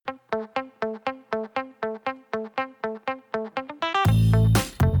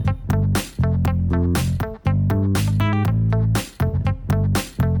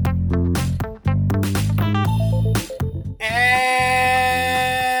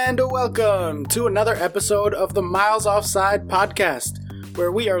And welcome to another episode of the Miles Offside podcast, where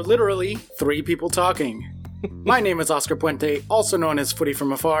we are literally three people talking. My name is Oscar Puente, also known as Footy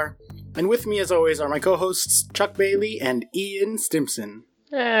from Afar, and with me as always are my co-hosts Chuck Bailey and Ian Stimson.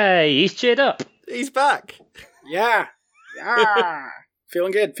 Hey, he's cheered up. He's back. Yeah.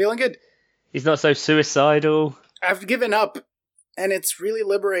 Feeling good. He's not so suicidal. I've given up, and it's really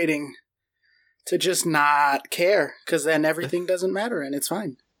liberating to just not care, because then everything doesn't matter, and it's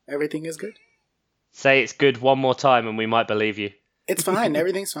fine. Everything is good. Say it's good one more time and we might believe you. It's fine.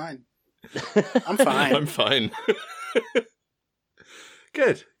 Everything's fine. I'm fine. I'm fine.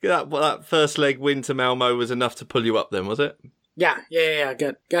 Good. That first leg win to Malmo was enough to pull you up then, was it? Yeah.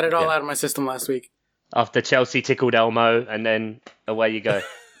 Got it all out of my system last week. After Chelsea tickled Elmo and then away you go.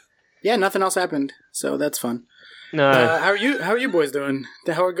 Yeah, nothing else happened, so that's fun. No. How are you boys doing?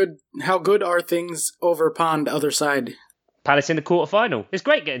 How good are things over pond other side? Palace in the quarter-final. It's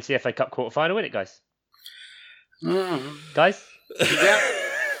great getting to the FA Cup quarter-final, isn't it, guys? Guys? Yeah.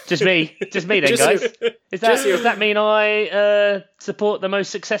 Just me then, Just guys. you. Does that mean I support the most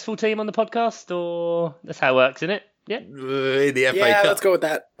successful team on the podcast, or that's how it works, isn't it? Yeah. In the FA Yeah, Cup. let's go with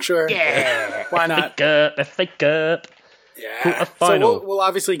that. Sure. Yeah. Why not? FA Cup. Yeah. Quarter-final. So we'll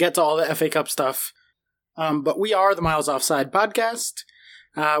obviously get to all the FA Cup stuff. But we are the Miles Offside podcast,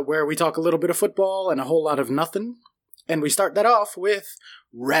 where we talk a little bit of football and a whole lot of nothing. And we start that off with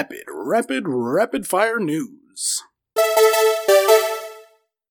rapid fire news.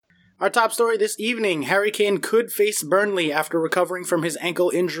 Our top story this evening, Harry Kane could face Burnley after recovering from his ankle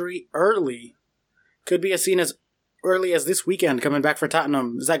injury early. Could be as seen as early as this weekend coming back for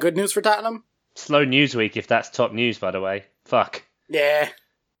Tottenham. Is that good news for Tottenham? Slow news week if that's top news, by the way. Fuck. Yeah.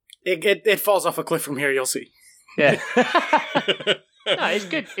 It falls off a cliff from here, you'll see. Yeah. No, it's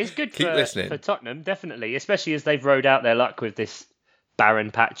good. It's good for Tottenham, definitely, especially as they've rode out their luck with this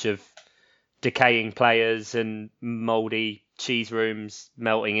barren patch of decaying players and mouldy cheese rooms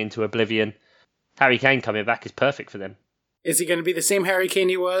melting into oblivion. Harry Kane coming back is perfect for them. Is he going to be the same Harry Kane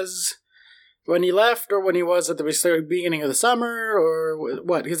he was when he left, or when he was at the beginning of the summer, or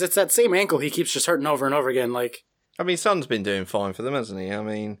what? Because it's that same ankle he keeps just hurting over and over again. Like, I mean, Son's been doing fine for them, hasn't he? I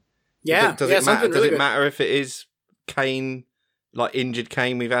mean, yeah. Does it matter if it is Kane, like injured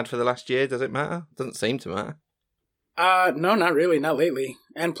Kane we've had for the last year? Does it matter? Doesn't seem to matter. No, not really, not lately.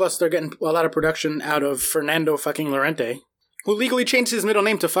 And plus, they're getting a lot of production out of Fernando fucking Llorente, who legally changed his middle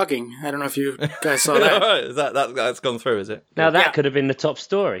name to fucking. I don't know if you guys saw that. That's gone through, is it? Now that could have been the top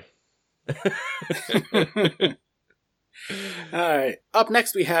story. Alright. Up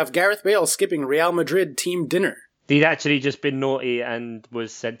next we have Gareth Bale skipping Real Madrid team dinner. He'd actually just been naughty and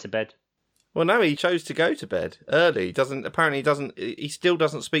was sent to bed. Well, no, he chose to go to bed early. He still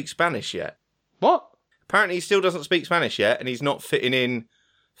doesn't speak Spanish yet. What? Apparently he still doesn't speak Spanish yet, and he's not fitting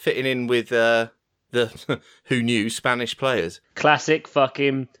in with the who knew Spanish players. Classic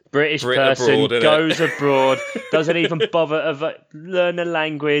fucking British person abroad, goes abroad, doesn't even bother to learn the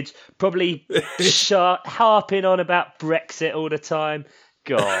language, probably harping on about Brexit all the time.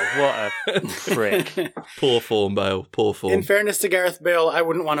 God, what a prick. Poor form, Bale. Poor form. In fairness to Gareth Bale, I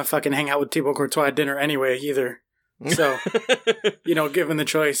wouldn't want to fucking hang out with Thibaut Courtois at dinner anyway, either. So, given the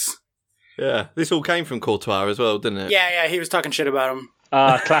choice. Yeah, this all came from Courtois as well, didn't it? Yeah, he was talking shit about him.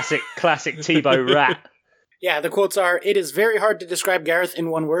 Classic Thibaut rat. Yeah, the quotes are, "It is very hard to describe Gareth in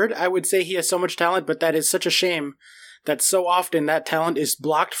one word. I would say he has so much talent, but that is such a shame that so often that talent is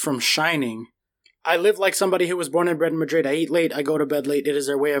blocked from shining. I live like somebody who was born and bred in Madrid. I eat late, I go to bed late. It is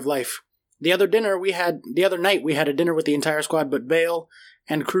their way of life. The other night we had a dinner with the entire squad, but Bale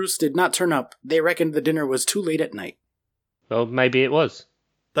and Cruz did not turn up. They reckoned the dinner was too late at night." Well, maybe it was.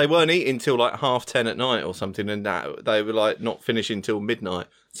 They weren't eating till like 10:30 at night or something, and they were like not finishing till midnight.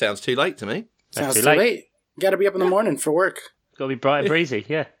 Sounds too late to me. Sounds too late. Got to be up in the morning for work. Got to be bright and breezy,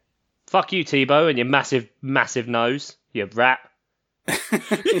 yeah. Fuck you, Thibaut, and your massive nose, you rat.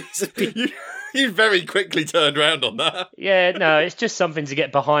 You very quickly turned around on that. Yeah, no, it's just something to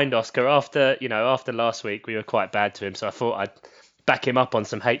get behind Oscar. After last week, we were quite bad to him, so I thought I'd back him up on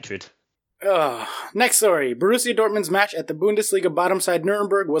some hatred. Next story. Borussia Dortmund's match at the Bundesliga bottom side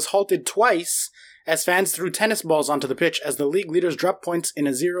Nuremberg was halted twice as fans threw tennis balls onto the pitch as the league leaders dropped points in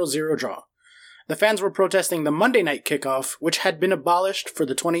a 0-0 draw. The fans were protesting the Monday night kickoff, which had been abolished for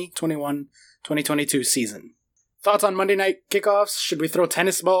the 2021-2022 season. Thoughts on Monday night kickoffs? Should we throw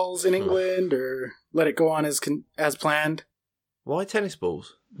tennis balls in England or let it go on as planned? Why tennis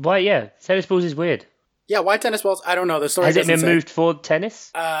balls? Why, yeah. Tennis balls is weird. Yeah, why tennis balls? I don't know. The story Has it been say. Moved for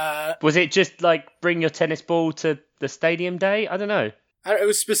tennis? Was it just like bring your tennis ball to the stadium day? I don't know. It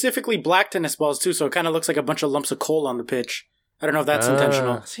was specifically black tennis balls too, so it kind of looks like a bunch of lumps of coal on the pitch. I don't know if that's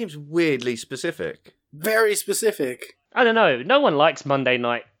intentional. Seems weirdly specific. Very specific. I don't know. No one likes Monday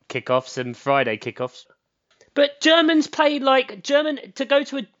night kickoffs and Friday kickoffs. But Germans play to go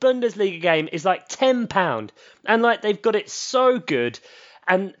to a Bundesliga game is like £10. And like they've got it so good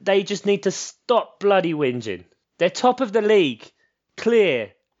and they just need to stop bloody whinging. They're top of the league.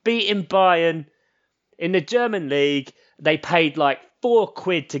 Clear. Beating Bayern. In the German league, they paid like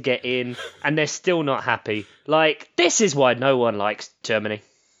 £4 to get in and they're still not happy. Like, this is why no one likes Germany.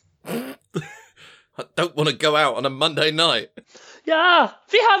 I don't want to go out on a Monday night. Yeah,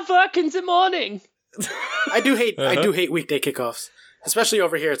 we have work in the morning. I do hate weekday kickoffs. Especially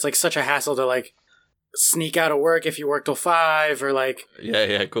over here, it's like such a hassle to like sneak out of work if you work till 5 or like... Yeah,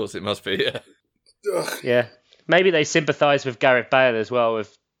 of course it must be, yeah. Ugh. Yeah. Maybe they sympathise with Gareth Bale as well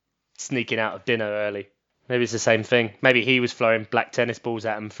with sneaking out of dinner early. Maybe it's the same thing. Maybe he was throwing black tennis balls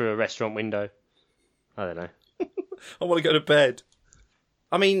at him through a restaurant window. I don't know. I want to go to bed.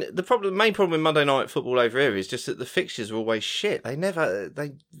 I mean, the main problem with Monday night football over here is just that the fixtures are always shit.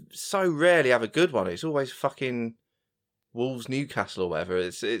 They so rarely have a good one. It's always fucking Wolves, Newcastle or whatever.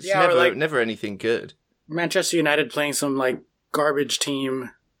 It's never anything good. Manchester United playing some like garbage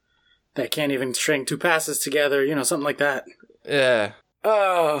team that can't even string 2 passes together, something like that. Yeah.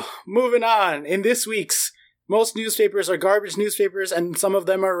 Moving on. In this week's, most newspapers are garbage newspapers and some of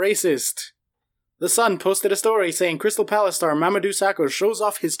them are racist. The Sun posted a story saying Crystal Palace star Mamadou Sakho shows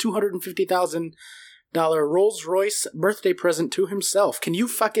off his $250,000 Rolls-Royce birthday present to himself. Can you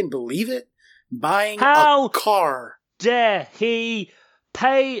fucking believe it? Buying a car. Dare he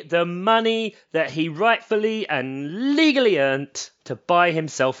pay the money that he rightfully and legally earned to buy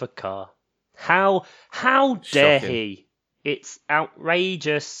himself a car? How dare he? It's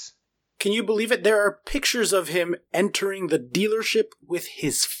outrageous. Can you believe it? There are pictures of him entering the dealership with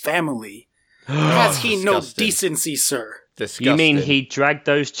his family. Has he no decency, sir? Disgusting. You mean he dragged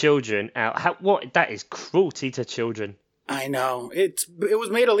those children out? What? That is cruelty to children. I know. It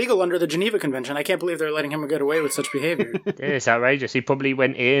was made illegal under the Geneva Convention. I can't believe they're letting him get away with such behavior. It's outrageous. He probably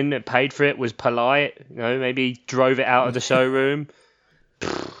went in, paid for it, was polite. Maybe drove it out of the showroom.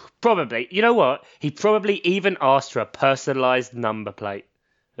 Probably. You know what? He probably even asked for a personalised number plate.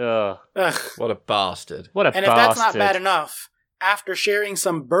 Ugh. What a bastard. And if that's not bad enough, after sharing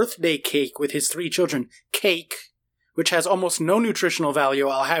some birthday cake with his 3 children, cake, which has almost no nutritional value,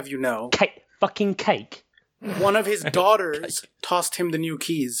 I'll have you know. Fucking cake. One of his daughters tossed him the new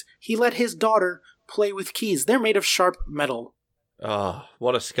keys. He let his daughter play with keys. They're made of sharp metal. Oh,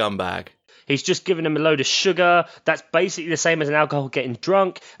 what a scumbag. He's just given him a load of sugar. That's basically the same as an alcoholic getting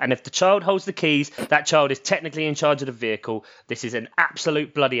drunk. And if the child holds the keys, that child is technically in charge of the vehicle. This is an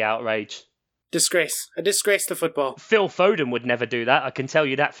absolute bloody outrage. Disgrace. A disgrace to football. Phil Foden would never do that. I can tell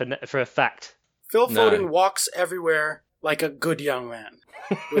you that for a fact. Phil Foden walks everywhere like a good young man,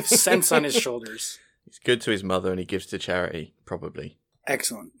 with sense on his shoulders. He's good to his mother and he gives to charity, probably.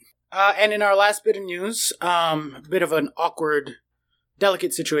 Excellent. And in our last bit of news, bit of an awkward,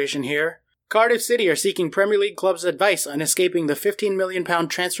 delicate situation here. Cardiff City are seeking Premier League clubs' advice on escaping the £15 million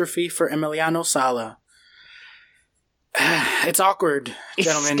transfer fee for Emiliano Sala. It's awkward,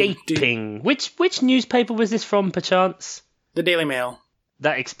 gentlemen. Escaping. Which newspaper was this from, perchance? The Daily Mail.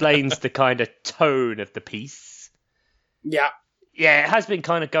 That explains the kind of tone of the piece. Yeah. Yeah, it has been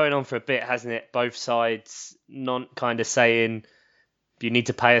kind of going on for a bit, hasn't it? Both sides kind of saying, you need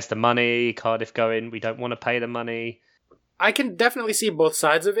to pay us the money. Cardiff going, we don't want to pay the money. I can definitely see both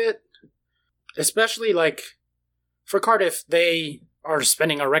sides of it. Especially, like, for Cardiff, they are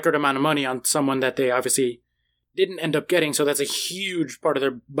spending a record amount of money on someone that they obviously didn't end up getting, so that's a huge part of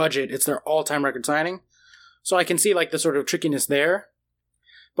their budget. It's their all-time record signing. So I can see, like, the sort of trickiness there.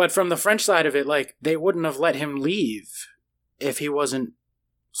 But from the French side of it, like, they wouldn't have let him leave if he wasn't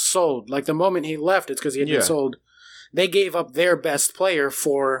sold. Like, the moment he left, it's because he had been sold. They gave up their best player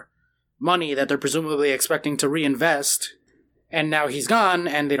for money that they're presumably expecting to reinvest. And now he's gone,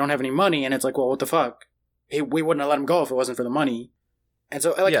 and they don't have any money, and it's like, well, what the fuck? We wouldn't have let him go if it wasn't for the money. And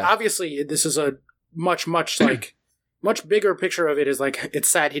so, like, obviously, this is a much bigger picture of it is, like, it's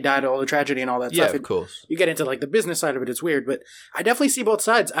sad he died, all the tragedy and all that stuff. Yeah, of course. You get into, like, the business side of it, it's weird, but I definitely see both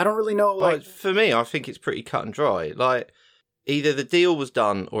sides. I don't really know, like... For me, I think it's pretty cut and dry. Like, either the deal was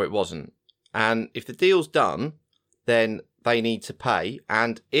done or it wasn't. And if the deal's done, then they need to pay.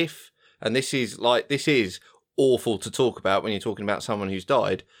 And this is awful to talk about when you're talking about someone who's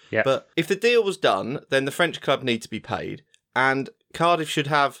died. Yep. But if the deal was done, then the French club need to be paid, and Cardiff should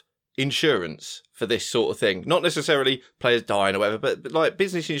have insurance for this sort of thing. Not necessarily players dying or whatever, but like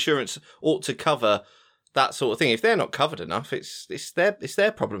business insurance ought to cover that sort of thing. If they're not covered enough, it's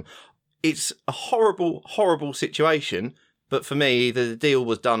their problem. It's a horrible, horrible situation, But for me, either the deal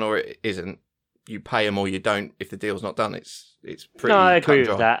was done or it isn't. You pay them or you don't. If the deal's not done, it's pretty. No, I agree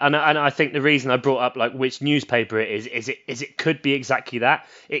with that, and I think the reason I brought up like which newspaper it is it could be exactly that.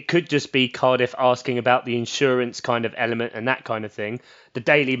 It could just be Cardiff asking about the insurance kind of element and that kind of thing. The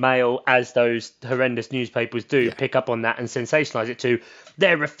Daily Mail, as those horrendous newspapers do, pick up on that and sensationalise it to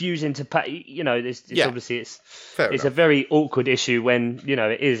they're refusing to pay. You know, obviously it's a very awkward issue when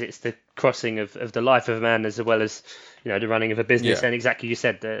it's the crossing of the life of a man as well as the running of a business and exactly you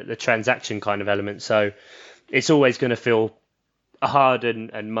said the transaction kind of element. So it's always going to feel hard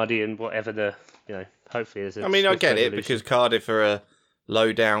and muddy and whatever hopefully there's a I get it because Cardiff are a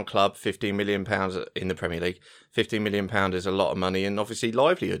low down club, £15 million in the Premier League. £15 million is a lot of money, and obviously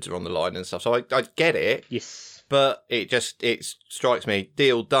livelihoods are on the line and stuff. So I get it. Yes. But it strikes me,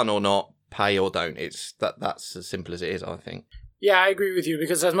 deal done or not, pay or don't. That's as simple as it is, I think. Yeah, I agree with you,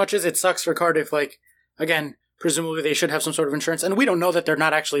 because as much as it sucks for Cardiff, again, presumably they should have some sort of insurance, and we don't know that they're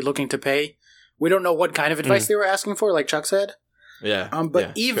not actually looking to pay. We don't know what kind of advice they were asking for, like Chuck said. Yeah.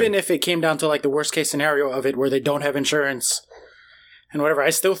 But even if it came down to the worst case scenario of it where they don't have insurance and whatever, I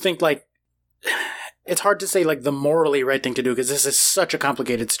still think it's hard to say the morally right thing to do because this is such a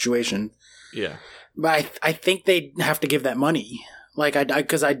complicated situation. Yeah. But I think they have to give that money.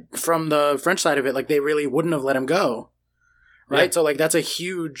 Because from the French side of it, they really wouldn't have let him go. Right? Yeah. So that's a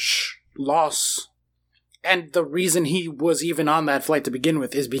huge loss. And the reason he was even on that flight to begin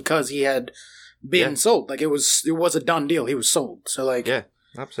with is because he had been sold. It was a done deal. He was sold. So yeah,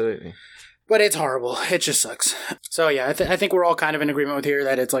 absolutely. But it's horrible. It just sucks. So yeah, I think we're all kind of in agreement with here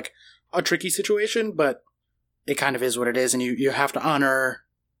that it's a tricky situation, but it kind of is what it is, and you have to honor,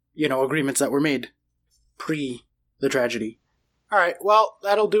 agreements that were made pre the tragedy. All right, well,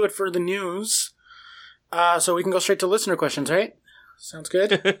 that'll do it for the news. So we can go straight to listener questions, right? Sounds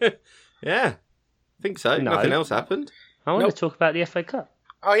good. Yeah, I think so. No. Nothing else happened. I want to talk about the FA Cup.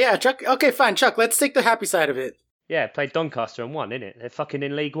 Oh, yeah, Chuck. Okay, fine, Chuck. Let's take the happy side of it. Yeah, played Doncaster and won, innit? They're fucking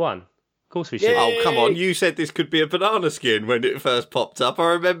in League One. Of course we should. Yay! Oh, come on. You said this could be a banana skin when it first popped up.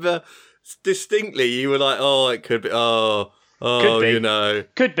 I remember distinctly you were like, oh, it could be. Could be.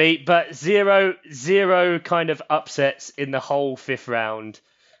 Could be, but zero kind of upsets in the whole fifth round.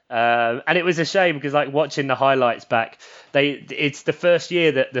 And it was a shame because watching the highlights back, it's the first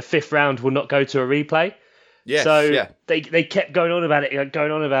year that the fifth round will not go to a replay. Yes, so they kept going on about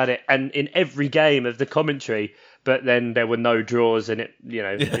it, and in every game of the commentary, but then there were no draws, and it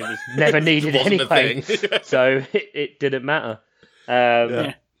was never needed anyway. So it didn't matter.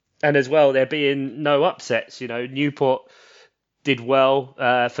 And as well, there being no upsets. Newport did well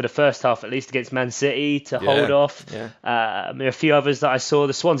for the first half, at least against Man City to hold off. Yeah. There are a few others that I saw.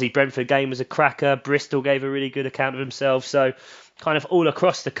 The Swansea-Brentford game was a cracker. Bristol gave a really good account of himself. So kind of all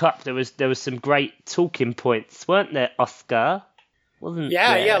across the cup, there was some great talking points, weren't there, Oscar? Wasn't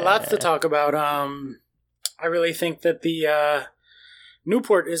there? Yeah, lots to talk about. I really think that the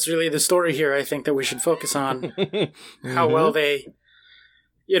Newport is really the story here. I think that we should focus on how well they,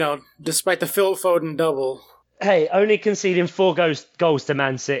 despite the Phil Foden double. Hey, only conceding 4 goals to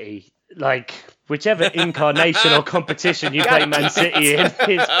Man City. Whichever incarnation or competition you play Man City in is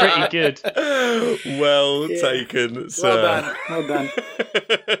pretty good. Well taken, sir. Well done.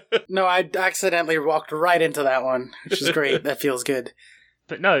 No, I accidentally walked right into that one, which is great. That feels good.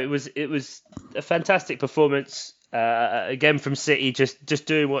 But no, it was a fantastic performance again from City, just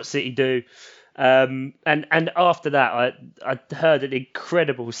doing what City do. And after that, I heard an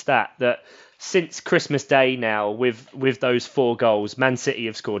incredible stat that since Christmas Day now, with those 4 goals, Man City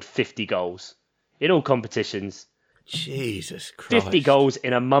have scored 50 goals in all competitions. Jesus Christ. 50 goals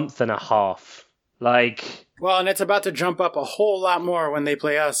in a month and a half. Well, and it's about to jump up a whole lot more when they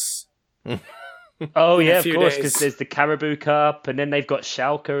play us. Oh, yeah, of course, because there's the Carabao Cup, and then they've got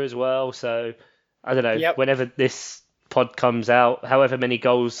Schalke as well. So, I don't know, whenever this pod comes out, however many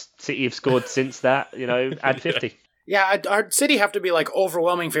goals City have scored since that, add 50. Yeah, our City have to be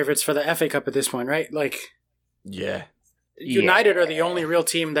overwhelming favorites for the FA Cup at this point, right? Yeah. United are the only real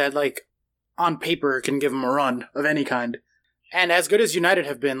team that, on paper can give them a run of any kind. And as good as United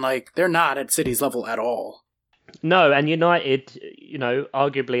have been, they're not at City's level at all. No, and United,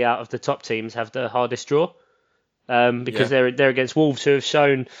 arguably out of the top teams, have the hardest draw. Because they're against Wolves, who have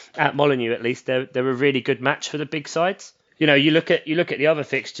shown, at Molineux at least, they're a really good match for the big sides. You look at the other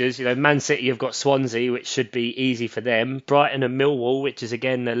fixtures. Man City have got Swansea, which should be easy for them. Brighton and Millwall, which is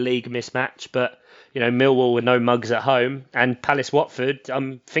again a league mismatch, but Millwall with no mugs at home, and Palace Watford.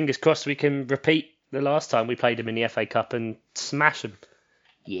 Fingers crossed we can repeat the last time we played them in the FA Cup and smash them.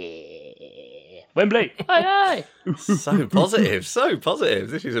 Yeah. Wembley. Aye, aye. So positive.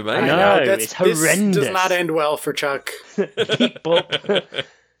 This is amazing. I know, it's horrendous. This does not end well for Chuck. Keep up.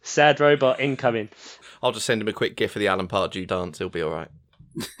 Sad robot incoming. I'll just send him a quick gif of the Alan Pardew dance. He'll be all right.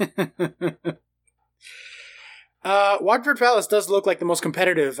 Watford Palace does look like the most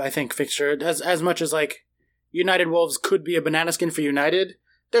competitive, I think, fixture. As much as like United Wolves could be a banana skin for United,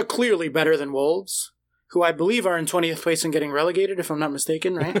 they're clearly better than Wolves, who I believe are in 20th place and getting relegated, if I'm not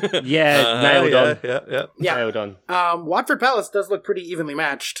mistaken, right? Nailed on. Yeah. Nailed on. Watford Palace does look pretty evenly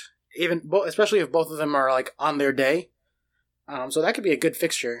matched, especially if both of them are like on their day. So that could be a good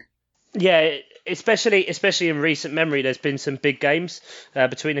fixture. Yeah, especially in recent memory, there's been some big games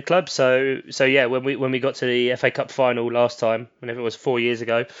between the clubs. So yeah, when we got to the FA Cup final last time, whenever it was 4 years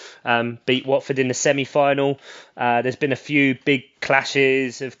ago, beat Watford in the semi-final. There's been a few big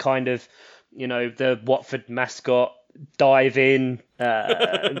clashes of kind of, the Watford mascot dive in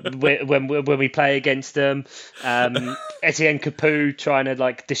when we play against them. Etienne Capoue trying to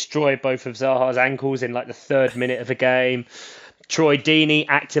like destroy both of Zaha's ankles in like the 3rd minute of a game. Troy Deeney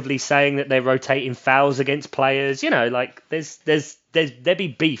actively saying that they're rotating fouls against players. Like there'd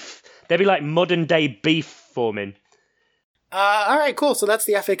be beef. There'd be like modern day beef forming. All right, cool. So that's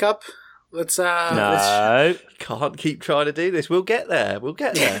the FA Cup. Let's can't keep trying to do this. We'll get there. We'll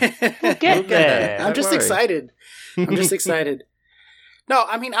get there. I'm just excited. No,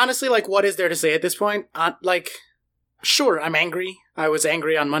 I mean, honestly, like, what is there to say at this point? Sure, I'm angry. I was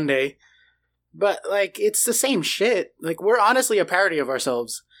angry on Monday. But, like, it's the same shit. Like, we're honestly a parody of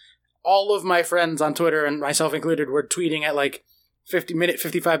ourselves. All of my friends on Twitter, and myself included, were tweeting at, like, minute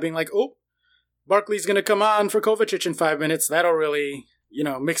 55 being like, oh, Barkley's gonna come on for Kovacic in 5 minutes. That'll really,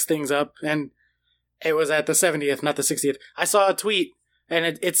 mix things up. And it was at the 70th, not the 60th. I saw a tweet, and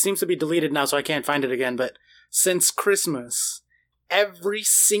it seems to be deleted now, so I can't find it again. But since Christmas, every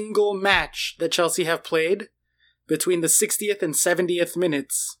single match that Chelsea have played between the 60th and 70th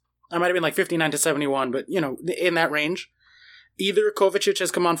minutes, I might have been like 59 to 71, but, in that range, either Kovacic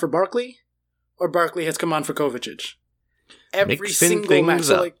has come on for Barkley or Barkley has come on for Kovacic. Every Mixing single match.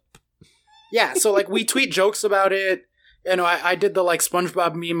 So, like, we tweet jokes about it. I did the, like,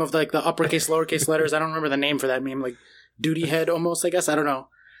 SpongeBob meme of, like, the uppercase, lowercase letters. I don't remember the name for that meme. Like, Duty Head almost, I guess. I don't know.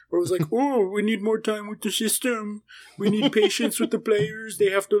 Where it was like, oh, we need more time with the system. We need patience with the players. They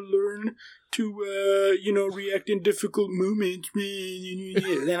have to learn to, react in difficult moments.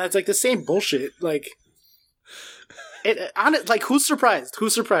 And that's like the same bullshit. Like, who's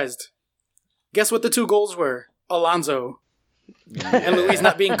surprised? Guess what the 2 goals were? Alonso. And Luis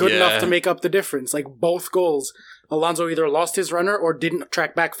not being good enough to make up the difference. Like, both goals, Alonso either lost his runner or didn't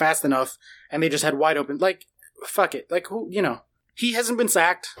track back fast enough, and they just had wide open. Like, fuck it. Like, who, he hasn't been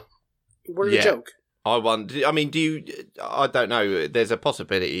sacked. We're a joke. I wonder. I mean, I don't know. There's a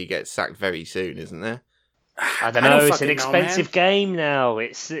possibility he gets sacked very soon, isn't there? I don't know. It's an expensive game now.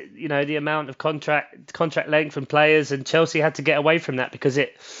 It's the amount of contract length from players, and Chelsea had to get away from that because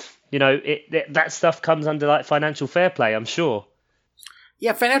that stuff comes under like financial fair play, I'm sure.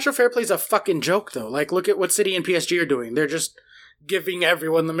 Yeah, financial fair play is a fucking joke, though. Like, look at what City and PSG are doing. They're just giving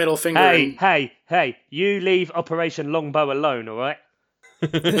everyone the middle finger. Hey, you leave Operation Longbow alone, all right?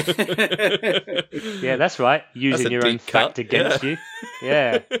 Yeah, that's right. Using your own fact against you.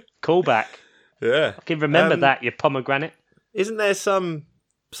 Yeah, callback. Yeah, I can remember that, you pomegranate. Isn't there some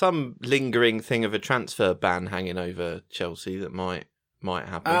lingering thing of a transfer ban hanging over Chelsea that might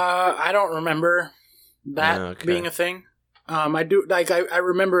happen? I don't remember that being a thing. I do, like, I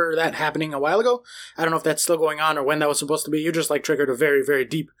remember that happening a while ago. I don't know if that's still going on or when that was supposed to be. You just, like, triggered a very, very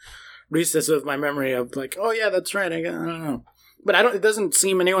deep recess of my memory of, like, oh yeah, that's right. I don't know. But it doesn't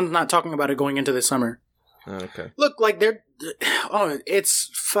seem anyone's not talking about it going into this summer. Okay. Look, like, it's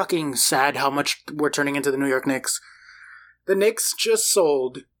fucking sad how much we're turning into the New York Knicks. The Knicks just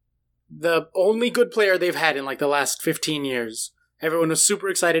sold the only good player they've had in, like, the last 15 years. Everyone was super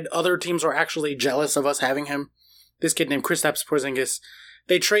excited. Other teams were actually jealous of us having him. This kid named Kristaps Porzingis.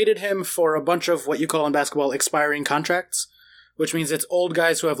 They traded him for a bunch of what you call in basketball expiring contracts, which means it's old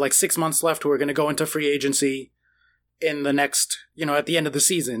guys who have like 6 months left who are going to go into free agency in the next, at the end of the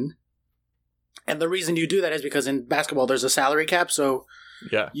season. And the reason you do that is because in basketball there's a salary cap, so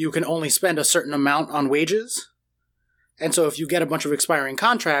you can only spend a certain amount on wages. And so if you get a bunch of expiring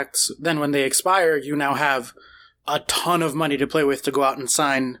contracts, then when they expire, you now have a ton of money to play with to go out and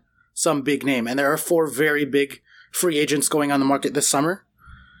sign some big name. And there are 4 very big free agents going on the market this summer.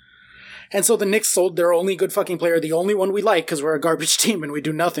 And so the Knicks sold their only good fucking player, the only one we like, because we're a garbage team and we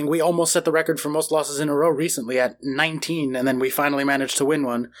do nothing. We almost set the record for most losses in a row recently at 19, and then we finally managed to win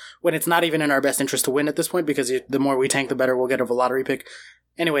one, when it's not even in our best interest to win at this point, because the more we tank, the better we'll get of a lottery pick.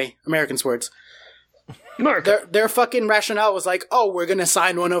 Anyway, American sports. Their fucking rationale was like, oh, we're going to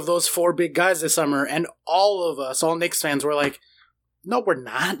sign one of those 4 big guys this summer. And all of us, all Knicks fans, were like, no, we're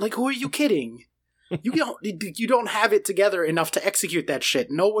not. Like, who are you kidding? You don't have it together enough to execute that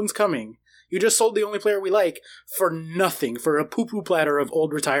shit. No one's coming. You just sold the only player we like for nothing, for a poo-poo platter of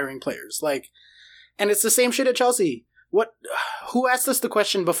old retiring players. Like, and it's the same shit at Chelsea. Who asked us the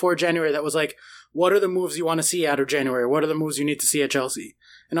question before January that was like, what are the moves you want to see out of January? What are the moves you need to see at Chelsea?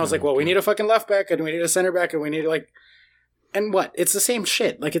 And I was like, well, we need a fucking left back, and we need a center back, and we need like, and what? It's the same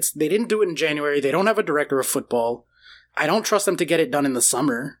shit. Like, they didn't do it in January. They don't have a director of football. I don't trust them to get it done in the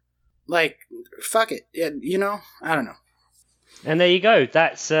summer. Like, fuck it. Yeah, I don't know. And there you go.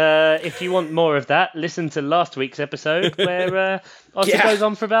 That's if you want more of that, listen to last week's episode where Oscar goes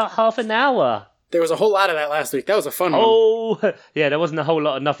on for about half an hour. There was a whole lot of that last week. That was a fun one. Oh, yeah, there wasn't a whole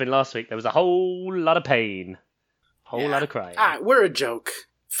lot of nothing last week. There was a whole lot of pain. Whole lot of crying. We're a joke.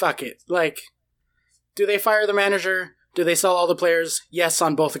 Fuck it. Like, do they fire the manager? Do they sell all the players? Yes,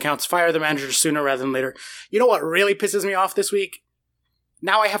 on both accounts. Fire the manager sooner rather than later. You know what really pisses me off this week?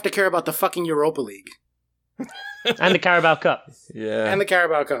 Now I have to care about the fucking Europa League. And the Carabao Cup. Yeah. And the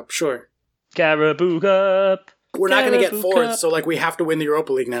Carabao Cup, sure. Carabao Cup. We're not going to get fourth, so like we have to win the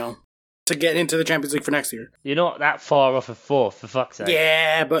Europa League now to get into the Champions League for next year. You're not that far off of fourth, for fuck's sake.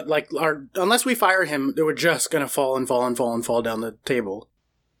 Yeah, but like unless we fire him, we're just going to fall down the table.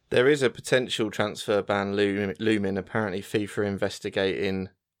 There is a potential transfer ban looming. Apparently, FIFA investigating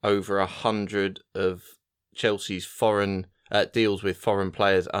over 100 of Chelsea's foreign deals with foreign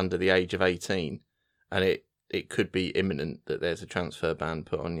players under the age of 18, and it could be imminent that there's a transfer ban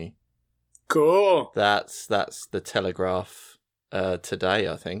put on you. Cool. That's the Telegraph today,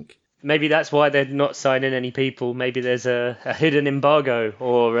 I think. Maybe that's why they're not signing any people. Maybe there's a hidden embargo,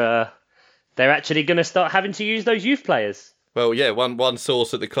 or they're actually going to start having to use those youth players. Well, yeah, one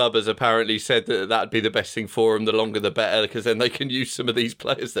source at the club has apparently said that that'd be the best thing for them. The longer the better, because then they can use some of these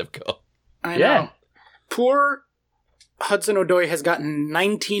players they've got. I know. Poor Hudson-Odoi has gotten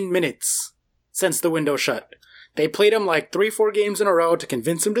 19 minutes since the window shut. They played him like 3-4 games in a row to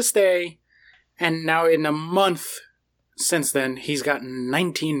convince him to stay, and now in a month since then, he's gotten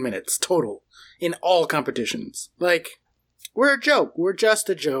 19 minutes total in all competitions. Like, we're a joke. We're just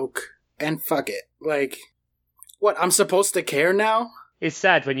a joke, and fuck it. Like, what, I'm supposed to care now? It's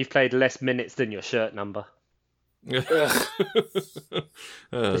sad when you've played less minutes than your shirt number. It's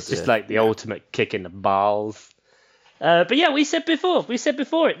just like the ultimate kick in the balls. But yeah, we said before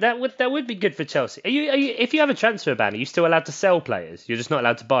it that would be good for Chelsea. Are you if you have a transfer ban, are you still allowed to sell players? You're just not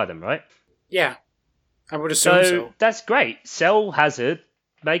allowed to buy them, right? Yeah, I would assume so. That's great. Sell Hazard,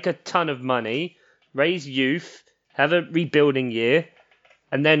 make a ton of money, raise youth, have a rebuilding year,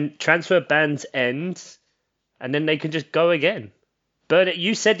 and then transfer bans end, and then they can just go again. Burn it.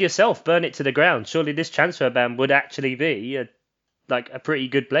 You said yourself, burn it to the ground. Surely this transfer ban would actually be a pretty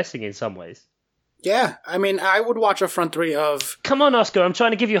good blessing in some ways. Yeah, I mean, I would watch a front three of... Come on, Oscar, I'm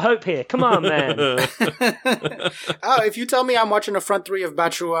trying to give you hope here. Come on, man. If you tell me I'm watching a front three of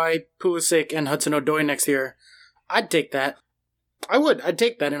Batshuayi, Pulisic, and Hudson-Odoi next year, I'd take that. I'd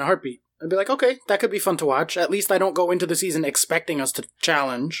take that in a heartbeat. I'd be like, okay, that could be fun to watch. At least I don't go into the season expecting us to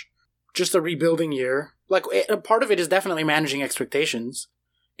challenge. Just a rebuilding year. Like, part of it is definitely managing expectations.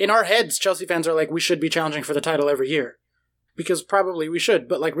 In our heads, Chelsea fans are like, we should be challenging for the title every year. Because probably we should,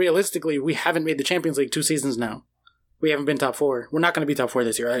 but like realistically, we haven't made the Champions League 2 seasons now. We haven't been top 4. We're not going to be top 4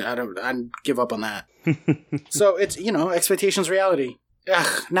 this year. I give up on that. So it's, expectations, reality.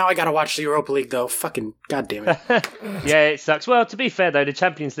 Ugh, now I got to watch the Europa League though. Fucking goddamn it. Yeah, it sucks. Well, to be fair though, the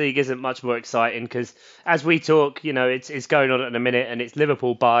Champions League isn't much more exciting because as we talk, it's going on at the minute and it's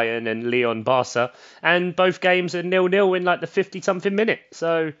Liverpool, Bayern and Lyon, Barca, and both games are 0-0 in like the 50-something minute.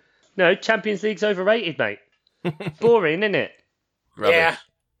 So, no, Champions League's overrated, mate. Boring, isn't it? Rubbish. Yeah.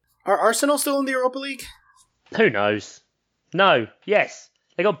 Are Arsenal still in the Europa League? Who knows? No. Yes.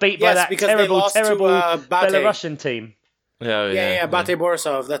 They got beat by that terrible Belarusian team. Yeah, Bate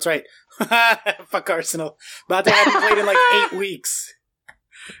Borisov. That's right. Fuck Arsenal. Bate hadn't played in like 8 weeks.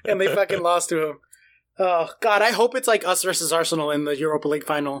 And they fucking lost to him. Oh, God. I hope it's like us versus Arsenal in the Europa League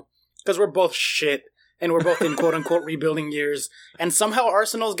final. Because we're both shit. And we're both in quote-unquote rebuilding years. And somehow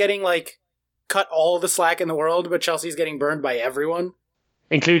Arsenal's getting like cut all the slack in the world, but Chelsea's getting burned by everyone.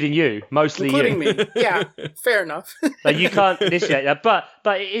 Including you. Mostly including you. Including me. Yeah, fair enough. Like you can't initiate that. But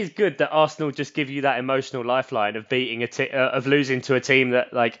it is good that Arsenal just give you that emotional lifeline of beating of losing to a team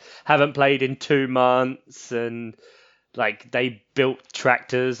that like haven't played in 2 months and like they built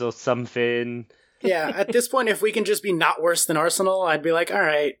tractors or something. Yeah, at this point, if we can just be not worse than Arsenal, I'd be like, all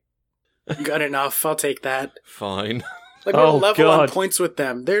right, good enough. I'll take that. Fine. Like, we're level on points with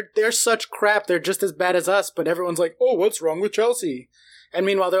them. They're such crap. They're just as bad as us, but everyone's like, oh, what's wrong with Chelsea? And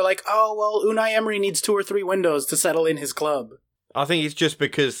meanwhile, they're like, oh, well, Unai Emery needs 2 or 3 windows to settle in his club. I think it's just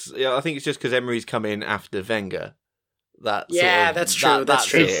because Emery's come in after Wenger. That's true. That's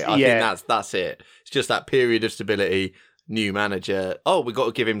true. It. I think that's it. It's just that period of stability, new manager. Oh, we've got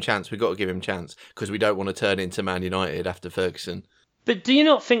to give him chance. Because we don't want to turn into Man United after Ferguson. But do you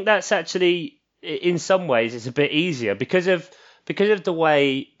not think that's actually, in some ways, it's a bit easier because of the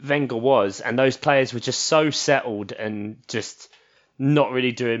way Wenger was, and those players were just so settled and just not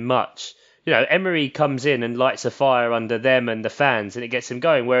really doing much. You know, Emery comes in and lights a fire under them and the fans, and it gets them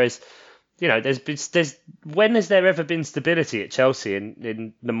going. Whereas, you know, when has there ever been stability at Chelsea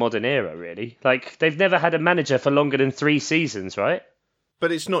in the modern era? Really, like they've never had a manager for longer than 3 seasons, right?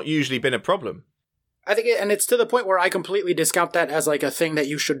 But it's not usually been a problem. I think, and it's to the point where I completely discount that as like a thing that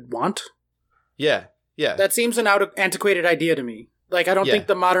you should want. Yeah. That seems an antiquated idea to me. Like, I don't think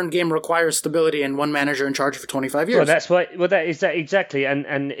the modern game requires stability and one manager in charge for 25 years. That is exactly,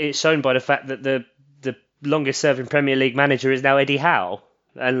 and it's shown by the fact that the longest serving Premier League manager is now Eddie Howe,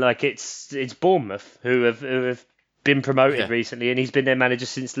 and like it's Bournemouth who have been promoted recently, and he's been their manager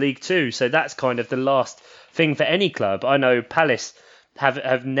since League Two. So that's kind of the last thing for any club. I know Palace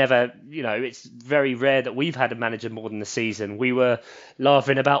have never, you know, it's very rare that we've had a manager more than a season. We were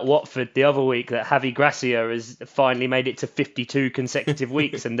laughing about Watford the other week that Javi Gracia has finally made it to 52 consecutive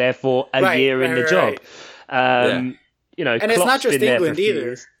weeks and therefore a year in the job. You know, and Klopp's it's not just been England either.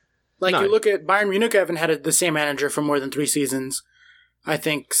 Years. Like, you look at Bayern Munich, haven't had the same manager for more than 3 seasons. I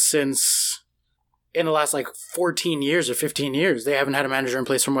think since in the last 14 years or 15 years, they haven't had a manager in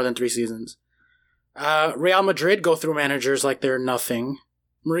place for more than 3 seasons. Real Madrid go through managers like they're nothing.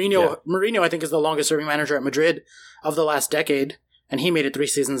 Mourinho, I think, is the longest serving manager at Madrid of the last decade, and he made it 3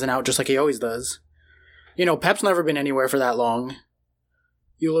 seasons and out just like he always does. You know, Pep's never been anywhere for that long.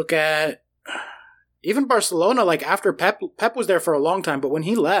 You look at even Barcelona, like after Pep was there for a long time, but when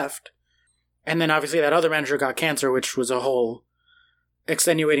he left, and then obviously that other manager got cancer, which was a whole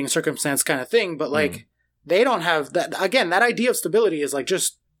extenuating circumstance kind of thing, but they don't have that. Again, that idea of stability is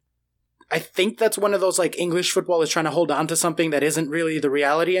just, I think that's one of those English football is trying to hold on to something that isn't really the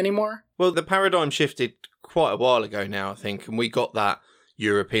reality anymore. Well, the paradigm shifted quite a while ago now, I think, and we got that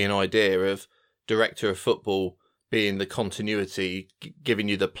European idea of director of football being the continuity, giving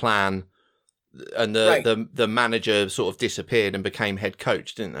you the plan, and the manager sort of disappeared and became head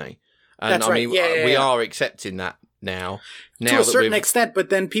coach, didn't they? And that's right. We are accepting that now to a certain extent, but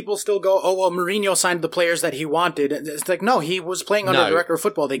then people still go, oh, well, Mourinho signed the players that he wanted. It's like, no, he was playing under the director of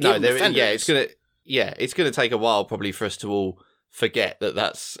football. They gave him defenders. It's gonna take a while probably for us to all forget that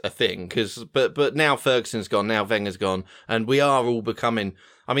that's a thing. But now Ferguson's gone, now Wenger's gone, and we are all becoming.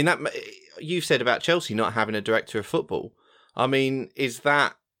 I mean, that you've said about Chelsea not having a director of football. I mean, is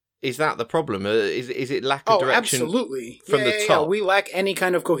that the problem? Is it lack of direction? Absolutely. From the top. Yeah. We lack any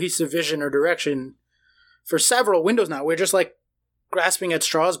kind of cohesive vision or direction for several windows now. We're just grasping at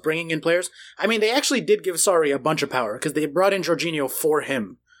straws, bringing in players. I mean, they actually did give Sarri a bunch of power because they brought in Jorginho for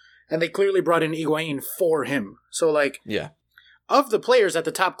him, and they clearly brought in Higuain for him. So, of the players at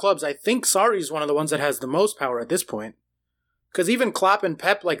the top clubs, I think Sarri's one of the ones that has the most power at this point. Because even Klopp and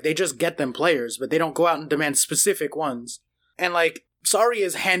Pep, they just get them players, but they don't go out and demand specific ones. And, Sarri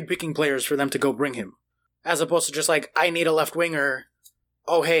is handpicking players for them to go bring him. As opposed to just I need a left winger.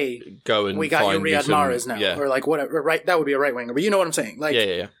 Oh, hey, go and we got you Riyad Mahrez now. Yeah. Or whatever, right? That would be a right winger, but you know what I'm saying.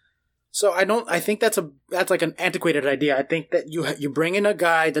 Yeah. So I think that's an antiquated idea. I think that you bring in a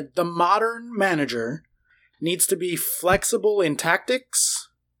guy that the modern manager needs to be flexible in tactics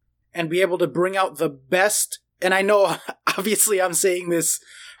and be able to bring out the best. And I know, obviously, I'm saying this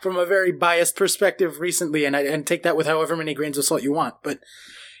from a very biased perspective recently, and take that with however many grains of salt you want. But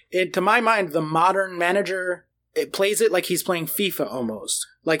to my mind, the modern manager, it plays it like he's playing FIFA almost.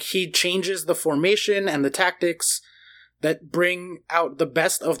 He changes the formation and the tactics that bring out the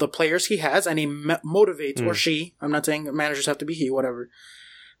best of the players he has, and he motivates, or she, I'm not saying managers have to be he, whatever.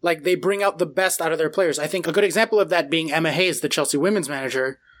 They bring out the best out of their players. I think a good example of that being Emma Hayes, the Chelsea women's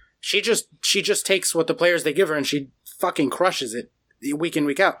manager. She just takes what the players they give her and she fucking crushes it week in,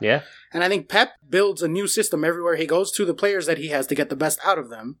 week out. Yeah. And I think Pep builds a new system everywhere he goes to the players that he has to get the best out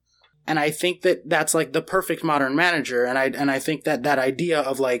of them. And I think that that's the perfect modern manager. And I think that idea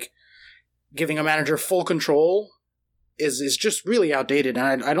of giving a manager full control is just really outdated.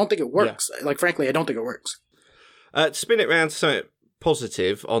 And I don't think it works. Yeah. Frankly, I don't think it works. To spin it round to something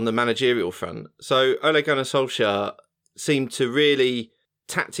positive on the managerial front. So Ole Gunnar Solskjaer seemed to really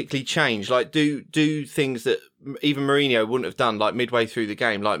tactically change, do things that even Mourinho wouldn't have done, like midway through the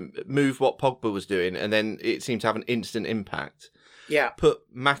game, like move what Pogba was doing, and then it seemed to have an instant impact. Yeah. Put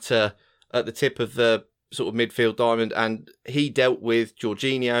Mata at the tip of the sort of midfield diamond, and he dealt with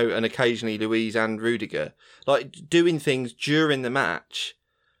Jorginho and occasionally Luiz and Rudiger, like doing things during the match.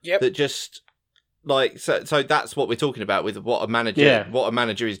 Yep. That just like so that's what we're talking about with what a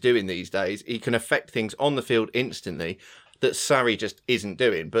manager is doing these days. He can affect things on the field instantly that Sarri just isn't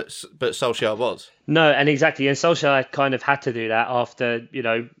doing, but Solskjaer was. No, and exactly, and Solskjaer kind of had to do that after, you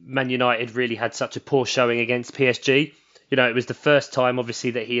know, Man United really had such a poor showing against PSG. You know, it was the first time,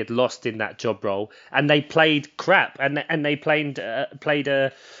 obviously, that he had lost in that job role, and they played crap, and they played a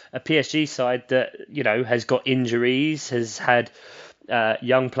PSG side that, you know, has got injuries, has had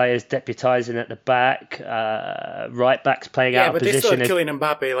young players deputising at the back, right backs playing out of position. Yeah, but they still had Kylian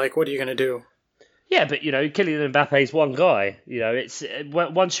Mbappe. Like, what are you going to do? Yeah, but, you know, Kylian Mbappe is one guy. You know, it's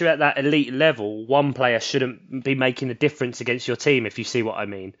once you're at that elite level, one player shouldn't be making a difference against your team, if you see what I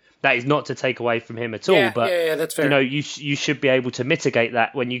mean. That is not to take away from him at all, but that's fair. You know, you should be able to mitigate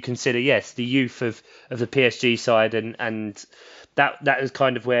that when you consider, yes, the youth of the PSG side, and that is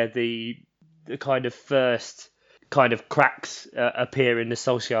kind of where the kind of first kind of cracks appear in the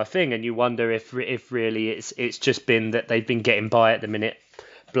Solskjaer thing, and you wonder if really it's just been that they've been getting by at the minute,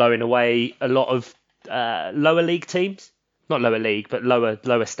 blowing away a lot of lower league teams. Not lower league, but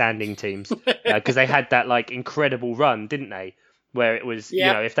lower standing teams, because they had that like incredible run, didn't they? Where it was, you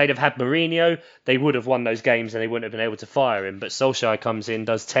know, if they'd have had Mourinho, they would have won those games and they wouldn't have been able to fire him. But Solskjaer comes in,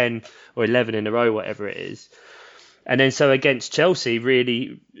 does 10 or 11 in a row, whatever it is. And then so against Chelsea,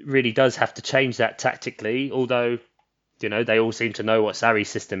 really does have to change that tactically, although, you know, they all seem to know what Sarri's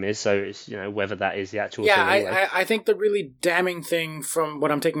system is. So it's, you know, whether that is the actual thing. Yeah, I think the really damning thing from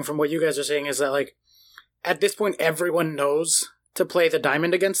what I'm taking from what you guys are saying is that, like, at this point, everyone knows to play the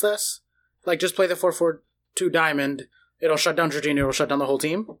diamond against us. Like, just play the 4-4-2 diamond. It'll shut down Jorginho, it'll shut down the whole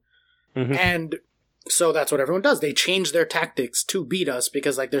team. Mm-hmm. And so that's what everyone does. They change their tactics to beat us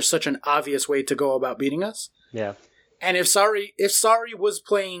because, like, there's such an obvious way to go about beating us. Yeah. And if Sarri was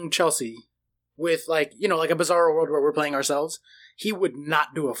playing Chelsea with, like, you know, like a bizarre world where we're playing ourselves, he would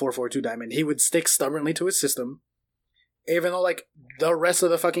not do a 4-4-2 diamond. He would stick stubbornly to his system. Even though, like, the rest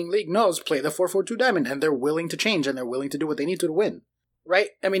of the fucking league knows play the 4-4-2 diamond, and they're willing to change, and they're willing to do what they need to win. Right?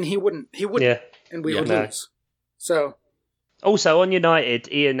 I mean, he wouldn't. Yeah. And we would lose. So... Also, on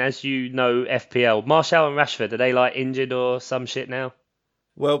United, Ian, as you know, FPL, Martial and Rashford, are they, like, injured or some shit now?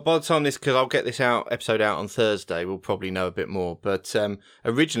 Well, by the time because I'll get this episode out on Thursday, we'll probably know a bit more. But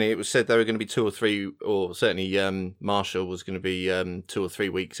originally it was said they were going to be 2 or 3, or certainly Martial was going to be 2 or 3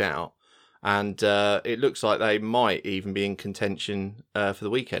 weeks out. And it looks like they might even be in contention for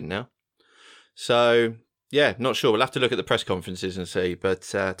the weekend now. So, yeah, not sure. We'll have to look at the press conferences and see. But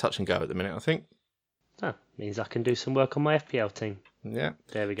touch and go at the minute, I think. Oh, means I can do some work on my FPL team. Yeah.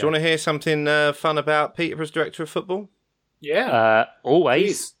 There we go. Do you want to hear something fun about Peterborough's director of football? Yeah. Always.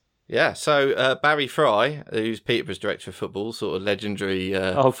 Please. Yeah, so Barry Fry, who's Peterborough's director of football, sort of legendary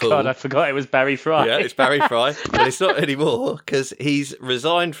Oh, God, I forgot it was Barry Fry. Yeah, it's Barry Fry, but it's not anymore because he's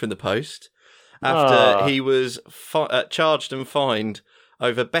resigned from the post after he was charged and fined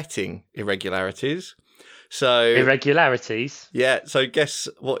over betting irregularities. So Irregularities? Yeah, so guess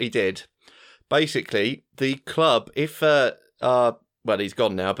what he did? Basically, the club, if, well, he's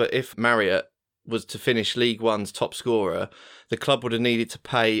gone now, but if Marriott was to finish League One's top scorer, the club would have needed to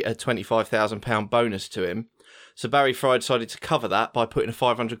pay a £25,000 bonus to him. So Barry Fry decided to cover that by putting a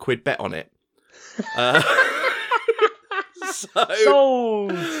 £500 bet on it.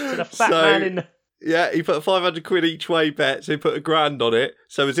 Sold to the fat man in the... Yeah, he put a £500 each way bet, so he put £1,000 on it.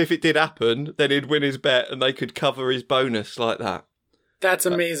 So as if it did happen, then he'd win his bet and they could cover his bonus like that. That's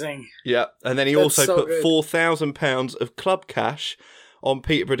amazing. Yeah, and then he also put £4,000 of club cash on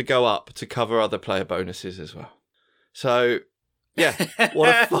Peterborough to go up to cover other player bonuses as well. So, yeah, what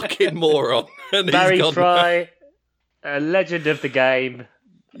a fucking moron. And Barry Fry, a legend of the game,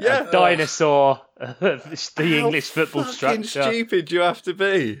 a dinosaur of the English football structure. How stupid do you have to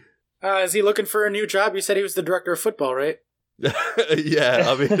be? Is he looking for a new job? You said he was the director of football, right? Yeah,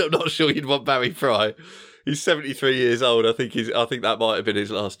 I mean, I'm not sure you'd want Barry Fry. He's 73 years old. I think that might have been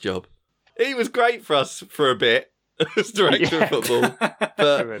his last job. He was great for us for a bit as director of football.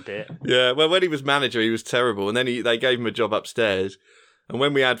 But, for a bit. Yeah, well, when he was manager, he was terrible. And then they gave him a job upstairs. And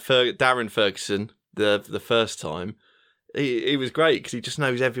when we had Darren Ferguson the first time, he was great because he just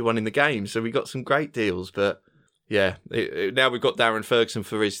knows everyone in the game. So we got some great deals. But yeah, now we've got Darren Ferguson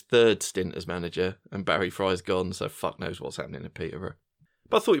for his third stint as manager. And Barry Fry's gone. So fuck knows what's happening at Peterborough.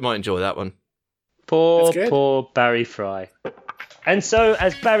 But I thought you might enjoy that one. Poor Barry Fry. And so,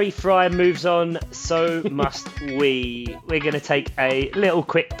 as Barry Fry moves on, so must we. We're going to take a little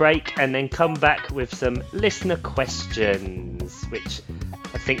quick break and then come back with some listener questions, which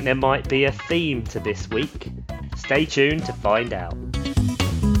I think there might be a theme to this week. Stay tuned to find out.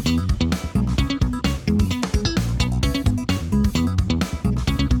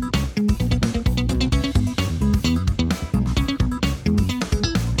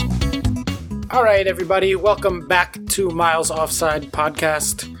 All right, everybody, welcome back to Miles Offside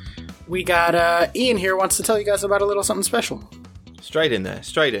Podcast. We got Ian here, wants to tell you guys about a little something special. Straight in there,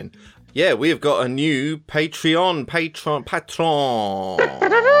 straight in. Yeah, we have got a new patron. Go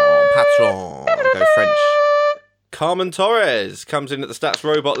French. Carmen Torres comes in at the Stats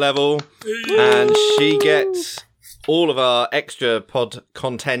Robot level, and she gets all of our extra pod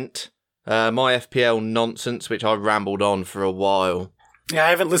content, my FPL nonsense, which I rambled on for a while. Yeah, I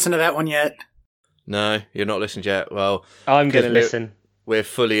haven't listened to that one yet. No, you're not listened yet. Well, I'm going to listen. We're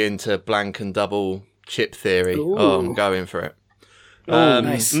fully into blank and double chip theory. Ooh. Oh, I'm going for it.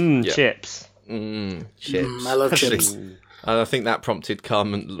 Nice. Yeah. Chips. Chips. I love chips. I think that prompted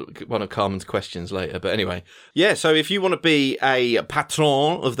one of Carmen's questions later. But anyway, yeah, so if you want to be a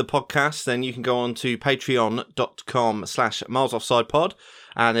patron of the podcast, then you can go on to patreon.com/milesoffsidepod.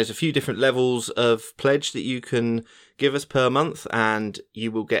 And there's a few different levels of pledge that you can give us per month, and you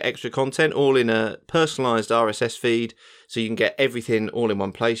will get extra content all in a personalised RSS feed. So you can get everything all in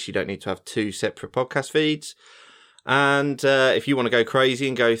one place. You don't need to have two separate podcast feeds. And if you want to go crazy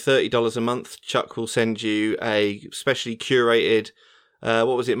and go $30 a month, Chuck will send you a specially curated,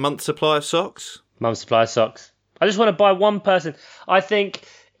 month supply of socks? Month supply of socks. I just want to buy one person. I think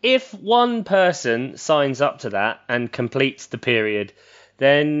if one person signs up to that and completes the period,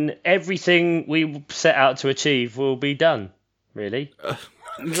 then everything we set out to achieve will be done, really.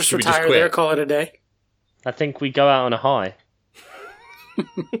 Just retire there, call it a day. I think we go out on a high.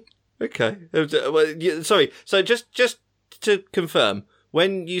 Okay. Sorry. So just to confirm,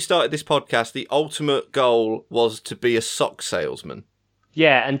 when you started this podcast, the ultimate goal was to be a sock salesman.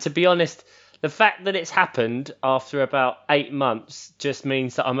 Yeah, and to be honest, the fact that it's happened after about 8 months just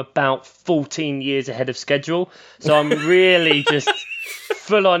means that I'm about 14 years ahead of schedule. So I'm really just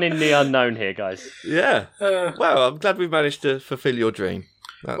full on in the unknown here, guys. Yeah. Well, I'm glad we've managed to fulfill your dream.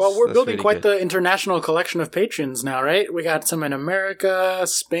 We're building really quite the international collection of patrons now, right? We got some in America,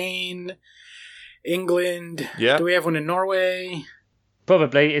 Spain, England. Yeah. Do we have one in Norway?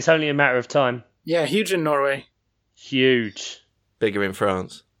 Probably. It's only a matter of time. Yeah, huge in Norway. Huge. Bigger in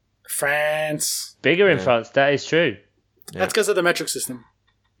France. France. Bigger in France, that is true. Yeah. That's because of the metric system.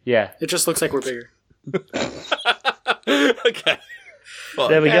 Yeah. It just looks like we're bigger. Okay. Well,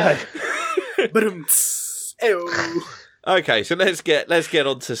 there we go. Okay, so let's get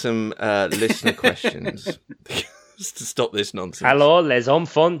on to some listener questions just to stop this nonsense. Alors, les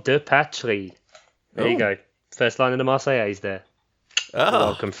enfants de patrie. There you go. First line of the Marseillaise there. Oh,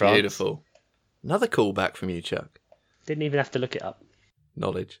 welcome, France. Beautiful. Another callback from you, Chuck. Didn't even have to look it up.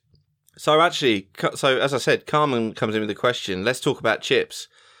 Knowledge. So actually, as I said, Carmen comes in with a question. Let's talk about chips.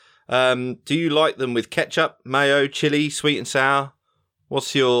 Do you like them with ketchup, mayo, chili, sweet and sour?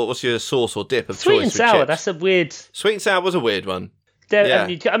 What's your sauce or dip of choice? Sweet and sour. Chips? That's a weird. Sweet and sour was a weird one. Yeah.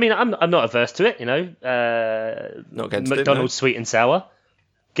 I mean, I'm not averse to it. You know, not against McDonald's sweet and sour.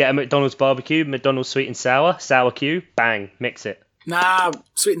 Get a McDonald's barbecue, McDonald's sweet and sour cube, bang, mix it. Nah,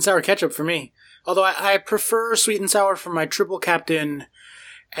 sweet and sour ketchup for me. Although I prefer sweet and sour for my triple captain,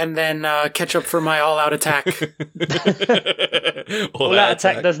 and then ketchup for my all-out attack. All-out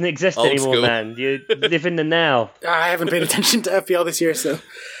attack doesn't exist Old anymore, school. man. You live in the now. I haven't paid attention to FPL this year, so...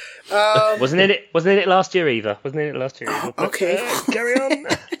 Wasn't it last year either? Okay. Carry on.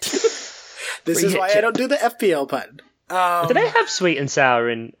 This is why I don't do the FPL pun. Do they have sweet and sour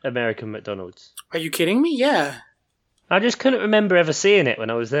in American McDonald's? Are you kidding me? Yeah. I just couldn't remember ever seeing it when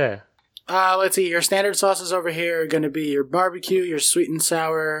I was there. Let's see. Your standard sauces over here are going to be your barbecue, your sweet and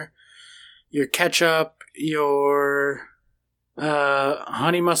sour, your ketchup, your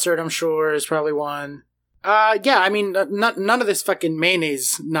honey mustard, I'm sure, is probably one. Yeah, I mean, none of this fucking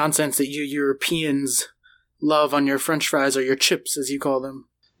mayonnaise nonsense that you Europeans love on your French fries or your chips, as you call them.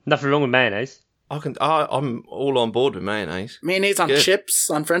 Nothing wrong with mayonnaise. I'm all on board with mayonnaise. Mayonnaise on chips,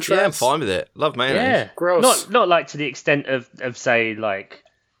 on French fries? Yeah, I'm fine with it. Love mayonnaise. Yeah. Gross. Not like to the extent of say, like,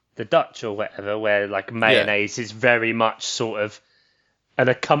 the Dutch or whatever, where, like, mayonnaise is very much sort of an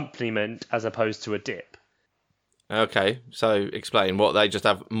accompaniment as opposed to a dip. Okay, so explain what they just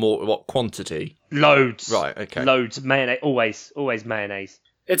have more. What quantity? Loads. Right. Okay. Loads of mayonnaise. Always mayonnaise.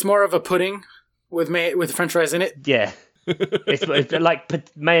 It's more of a pudding with French fries in it. Yeah, it's like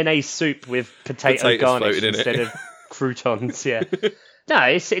mayonnaise soup with potato garnish croutons. Yeah. No,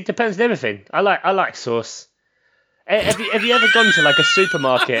 it depends on everything. I like sauce. Have you ever gone to like a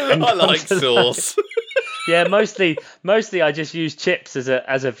supermarket? And I like sauce. Yeah, mostly I just use chips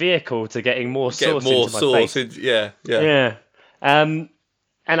as a vehicle to getting more sauce into my face. Yeah.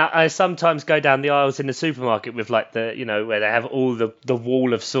 And I sometimes go down the aisles in the supermarket with like the, where they have all the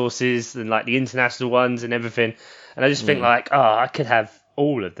wall of sauces and like the international ones and everything. And I just think like, I could have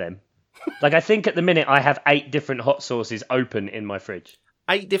all of them. Like, I think at the minute I have 8 different hot sauces open in my fridge.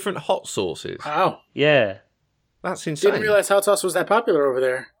 8 different hot sauces? Wow. Yeah. That's insane. Didn't realize hot sauce was that popular over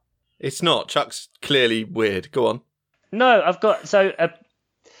there. It's not. Chuck's clearly weird. Go on. No, I've got... So,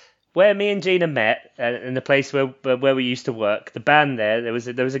 where me and Gina met, in the place where we used to work, the band there was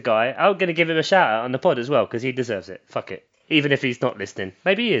a guy. I'm going to give him a shout out on the pod as well, because he deserves it. Fuck it. Even if he's not listening.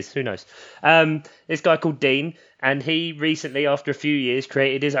 Maybe he is. Who knows? This guy called Dean, and he recently, after a few years,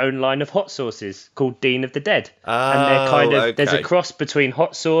 created his own line of hot sauces called Dean of the Dead. And they're there's a cross between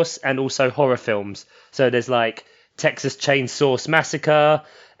hot sauce and also horror films. So there's like Texas Chainsaw Massacre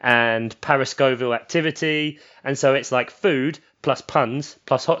and Parascoville Activity. And so it's like food plus puns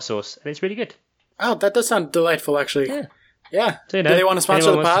plus hot sauce. And it's really good. Oh, that does sound delightful, actually. Yeah. So, do they want to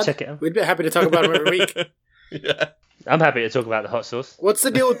sponsor the pod? Check it out. We'd be happy to talk about it every week. Yeah. I'm happy to talk about the hot sauce. What's the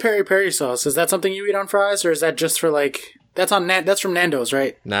deal with peri peri sauce? Is that something you eat on fries, or is that just for like... That's from Nando's,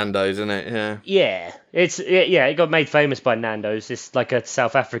 right? Nando's, isn't it? Yeah. Yeah. It got made famous by Nando's. It's like a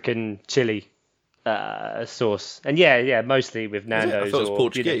South African chili sauce. And mostly with Nando's. I thought it was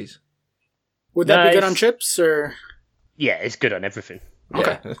Portuguese. Would that be good on chips, or...? Yeah, it's good on everything.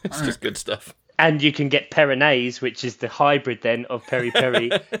 Okay. Yeah, it's just good stuff. And you can get Peronaise, which is the hybrid then of peri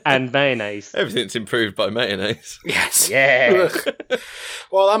peri and mayonnaise. Everything's improved by mayonnaise. Yes. Yeah.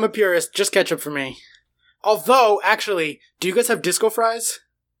 Well, I'm a purist. Just ketchup for me. Although, actually, do you guys have disco fries?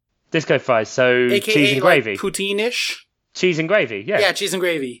 Disco fries, so AKA, cheese and gravy. Like poutine-ish? Cheese and gravy, yeah. Yeah, cheese and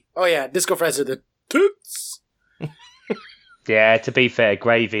gravy. Oh yeah, disco fries are the toots. Yeah, to be fair,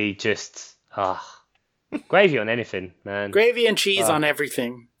 gravy just... Gravy on anything, man. Gravy and cheese on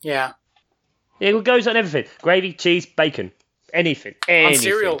everything. Yeah. It goes on everything. Gravy, cheese, bacon. Anything. On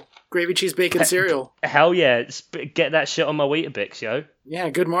cereal. Gravy, cheese, bacon cereal. Hell yeah. Get that shit on my Weetabix, yo. Yeah,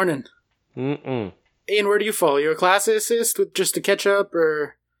 good morning. Mm-mm. Ian, where do you fall? You a classicist with just the ketchup,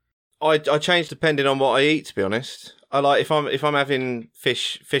 or...? I change depending on what I eat, to be honest. I like, if I'm having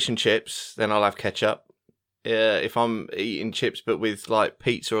fish and chips, then I'll have ketchup. If I'm eating chips but with like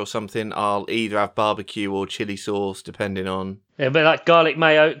pizza or something, I'll either have barbecue or chili sauce, depending on... Yeah, but like garlic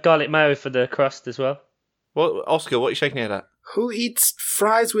mayo for the crust as well. What, Oscar, what are you shaking your head at? Who eats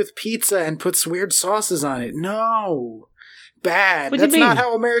fries with pizza and puts weird sauces on it? No. Bad. That's not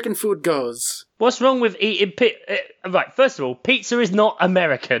how American food goes. What's wrong with eating right, first of all, pizza is not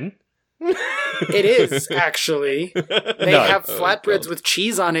American. It is, actually. They have flatbreads with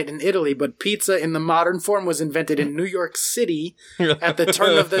cheese on it in Italy, but pizza in the modern form was invented in New York City at the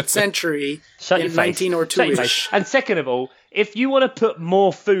turn of the century in 1902-ish. And second of all, if you want to put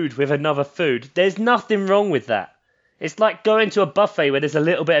more food with another food, there's nothing wrong with that. It's like going to a buffet where there's a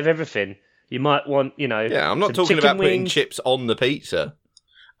little bit of everything. You might want, Yeah, I'm not talking about putting chips on the pizza.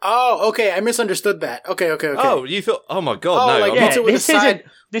 Oh, okay. I misunderstood that. Okay. Oh, you thought... Oh, my God, no. Like pizza with a side...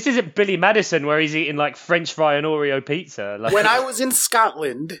 This isn't Billy Madison where he's eating, like, French fry and Oreo pizza. Like... When I was in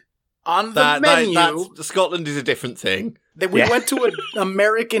Scotland, on the menu... Scotland is a different thing. We went to an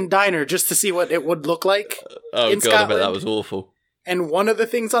American diner just to see what it would look like in God, Scotland. I bet that was awful. And one of the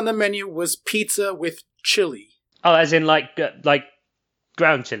things on the menu was pizza with chili. Oh, as in, like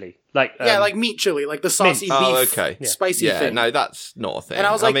ground chili? Like like meat chili, like the saucy beef, spicy thing. Yeah, no, that's not a thing. And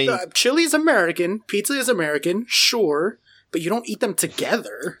I was like, chili is American, pizza is American, sure, but you don't eat them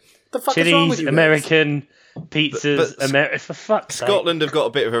together. The fuck is wrong with you? American, pizzas, American. For fuck's sake. Scotland have got a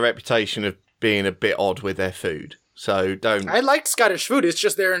bit of a reputation of being a bit odd with their food, so don't... I liked Scottish food, it's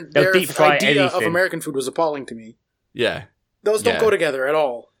just their idea of American food was appalling to me. Yeah. Those don't go together at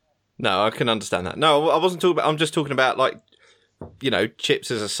all. No, I can understand that. No, I wasn't talking about... I'm just talking about, like...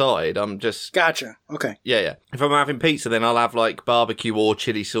 chips as a side. I'm just... Gotcha. Okay. Yeah. If I'm having pizza, then I'll have, like, barbecue or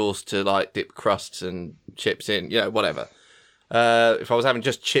chili sauce to, like, dip crusts and chips in, whatever. If I was having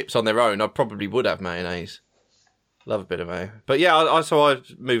just chips on their own, I probably would have mayonnaise. Love a bit of mayo. But yeah, I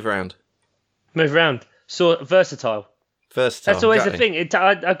move around. Move around. So versatile. That's always the thing.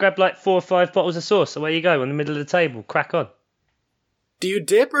 I grab, like, 4 or 5 bottles of sauce, away you go, in the middle of the table. Crack on. Do you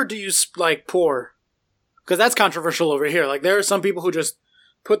dip or do you, like, pour? Because that's controversial over here. Like, there are some people who just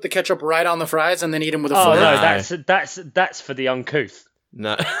put the ketchup right on the fries and then eat them with a fork. Oh, no, that's for the uncouth.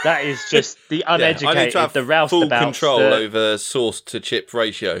 No. That is just the uneducated, I need to have the roustabouts. Full control over sauce to chip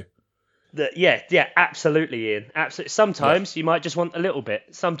ratio. Yeah, absolutely, Ian. Absolutely. Sometimes you might just want a little bit.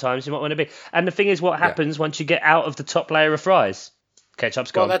 Sometimes you might want a bit. And the thing is, what happens once you get out of the top layer of fries?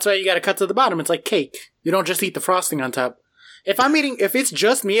 Ketchup's gone. Well, that's why you got to cut to the bottom. It's like cake. You don't just eat the frosting on top. If it's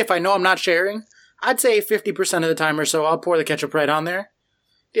just me, if I know I'm not sharing, I'd say 50% of the time or so, I'll pour the ketchup right on there.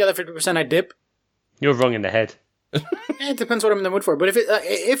 The other 50% I dip. You're wrong in the head. It depends what I'm in the mood for. But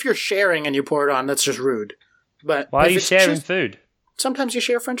if you're sharing and you pour it on, that's just rude. But why are you sharing food? Sometimes you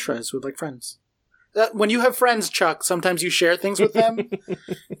share French fries with friends. When you have friends, Chuck, sometimes you share things with them,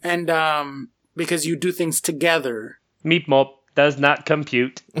 and because you do things together. Meat mob does not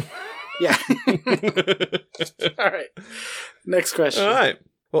compute. Yeah. All right. Next question. All right.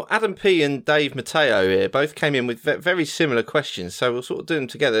 Well, Adam P. and Dave Mateo here both came in with very similar questions, so we'll sort of do them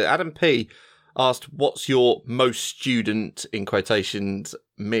together. Adam P. asked, what's your most student, in quotations,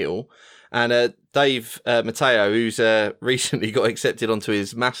 meal? And Dave Mateo, who's recently got accepted onto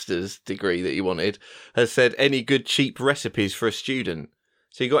his master's degree that he wanted, has said, any good cheap recipes for a student?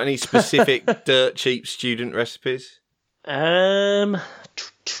 So you got any specific dirt cheap student recipes? Do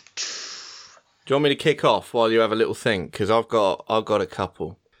you want me to kick off while you have a little think? Because I've got a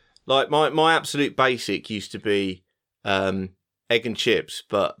couple. Like my absolute basic used to be egg and chips,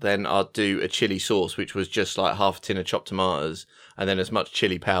 but then I'd do a chili sauce, which was just like half a tin of chopped tomatoes, and then as much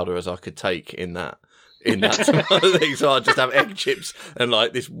chili powder as I could take in that tomato thing. So I'd just have egg chips and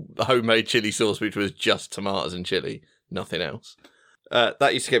like this homemade chili sauce, which was just tomatoes and chili, nothing else.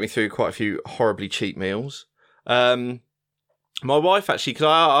 That used to get me through quite a few horribly cheap meals. My wife actually, because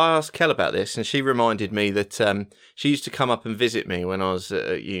I asked Kel about this, and she reminded me that she used to come up and visit me when I was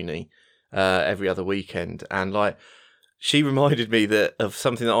at uni every other weekend, and like she reminded me of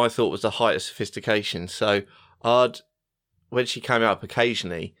something that I thought was the height of sophistication. So when she came up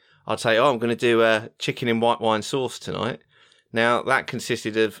occasionally, I'd say, I'm going to do a chicken in white wine sauce tonight. Now, that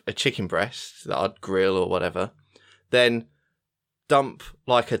consisted of a chicken breast that I'd grill or whatever, then dump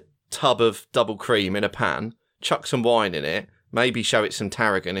like a tub of double cream in a pan, chuck some wine in it, maybe show it some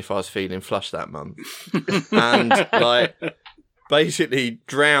tarragon if I was feeling flush that month, and like basically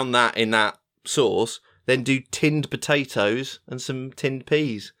drown that in that sauce, then do tinned potatoes and some tinned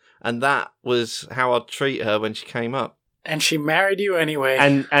peas. And that was how I'd treat her when she came up. And she married you anyway.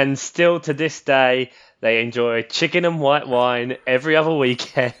 And still to this day, they enjoy chicken and white wine every other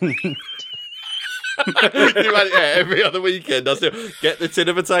weekend. Every other weekend. I still get the tin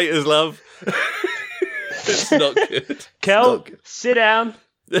of potatoes, love. It's not good. Kel, sit down.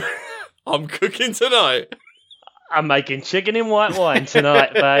 I'm cooking tonight. I'm making chicken in white wine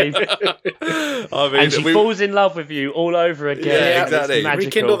tonight, babe. And she falls in love with you all over again. Yeah, exactly.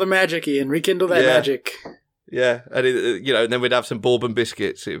 Rekindle the magic, Ian. Rekindle that magic. Yeah, and and then we'd have some bourbon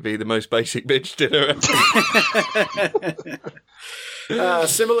biscuits. It would be the most basic bitch dinner ever.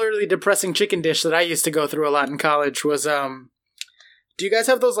 Similarly depressing chicken dish that I used to go through a lot in college was, do you guys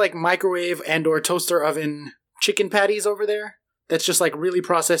have those like microwave and or toaster oven chicken patties over there? That's just like really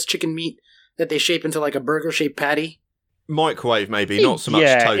processed chicken meat that they shape into like a burger-shaped patty? Microwave, maybe, not so much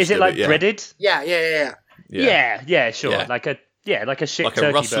toaster. Is it like breaded? Yeah. Yeah, sure. Yeah. Like a shit like turkey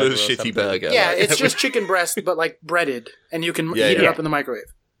a Rustler's burger shitty burger. Yeah, it's just chicken breast, but like breaded, and you can heat it up in the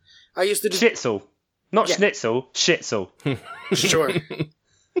microwave. I used to do schnitzel, not schnitzel, shitzel. Sure.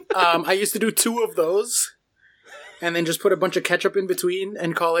 I used to do 2 of those, and then just put a bunch of ketchup in between,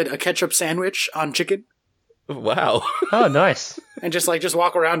 and call it a ketchup sandwich on chicken. Wow. Oh, nice. And just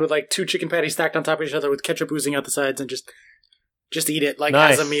walk around with like 2 chicken patties stacked on top of each other with ketchup oozing out the sides, and just eat it like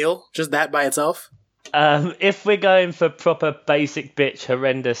as a meal, just that by itself. If we're going for proper basic bitch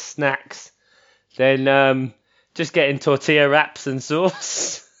horrendous snacks, then just getting tortilla wraps and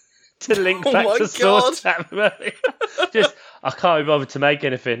sauce to link back to sauce. Just I can't be bothered to make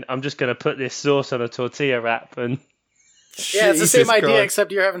anything. I'm just going to put this sauce on a tortilla wrap and. Yeah, it's the same idea,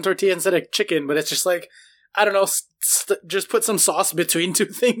 except you're having tortilla instead of chicken, but it's just like, I don't know, just put some sauce between 2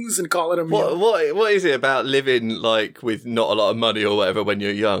 things and call it a meal. What is it about living like with not a lot of money or whatever when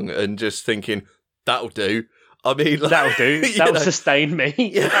you're young and just thinking, that'll do? I mean, like, that'll do. That'll sustain me.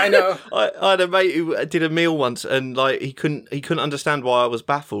 Yeah, I know. I had a mate who did a meal once, and like he couldn't understand why I was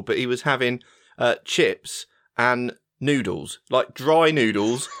baffled, but he was having chips and noodles, like dry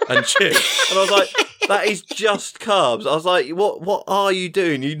noodles and chips, and I was like, that is just carbs. I was like, what are you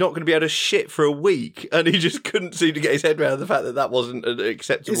doing? You're not going to be able to shit for a week. And he just couldn't seem to get his head around the fact that wasn't an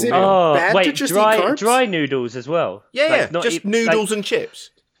acceptable meal. Bad to just eat carbs? Dry noodles as well? Yeah, just noodles and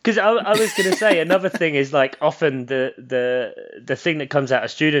chips. Because I was going to say another thing is like often the thing that comes out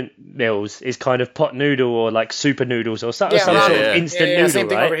of student meals is kind of pot noodle or like super noodles or some sort of instant noodle, same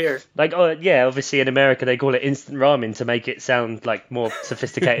thing right? over here. Like obviously in America they call it instant ramen to make it sound like more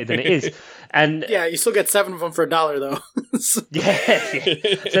sophisticated than it is. And you still get 7 of them for $1 though.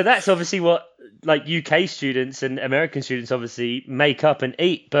 So that's obviously what like UK students and American students obviously make up and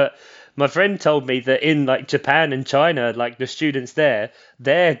eat, but my friend told me that in like Japan and China, like the students there,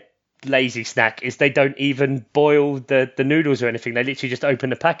 their lazy snack is they don't even boil the noodles or anything. They literally just open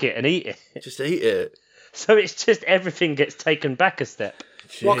the packet and eat it. Just eat it. So it's just everything gets taken back a step.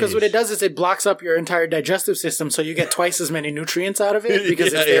 Jeez. Well, because what it does is it blocks up your entire digestive system, so you get twice as many nutrients out of it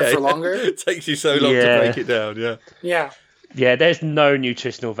because it's there for longer. It takes you so long to break it down, Yeah, there's no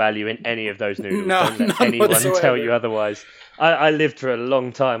nutritional value in any of those noodles. Don't let anyone whatsoever. tell you otherwise. I lived for a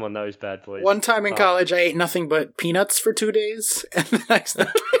long time on those bad boys. One time in college, I ate nothing but peanuts for 2 days, and then I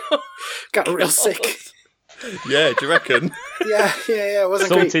got real sick. Yeah, do you reckon? Yeah, it wasn't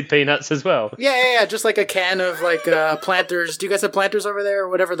Salted great. peanuts as well. Yeah, just like a can of like Planters. Do you guys have Planters over there, or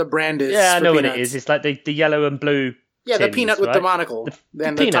whatever the brand is? Yeah, I know peanuts? what it is. It's like the yellow and blue. Yeah, the tins, peanut with right? the monocle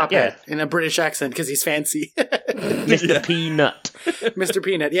and the peanut, top hat in a British accent because he's fancy. Mr. Peanut. Mr.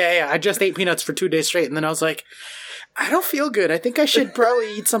 Peanut. Yeah. I just ate peanuts for 2 days straight, and then I was like, I don't feel good. I think I should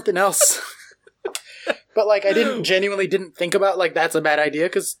probably eat something else. But like, I genuinely didn't think about like that's a bad idea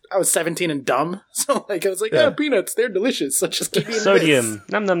because I was 17 and dumb. So like, I was like, peanuts, they're delicious. So just keep eating sodium. this.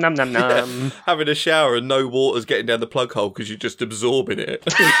 Nom nom nom nom nom. Yeah. Having a shower and no water's getting down the plug hole because you're just absorbing it.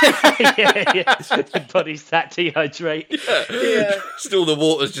 yeah. The body's that dehydrate. Yeah. Still, the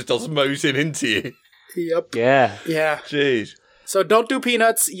water's just osmosing into you. Yep. Yeah. Jeez. So don't do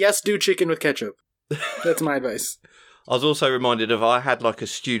peanuts. Yes, do chicken with ketchup. That's my advice. I was also reminded of I had like a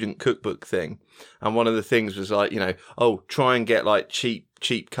student cookbook thing, and one of the things was like, try and get like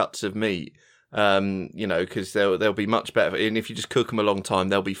cheap cuts of meat, because they'll be much better, and if you just cook them a long time,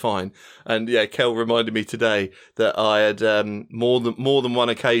 they'll be fine. And yeah, Kel reminded me today that I had more than one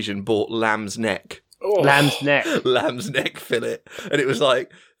occasion bought lamb's neck. Oh. Lamb's neck fillet, and it was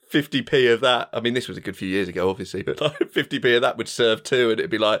like 50p of that. I mean, this was a good few years ago, obviously, but like 50p of that would serve 2, and it'd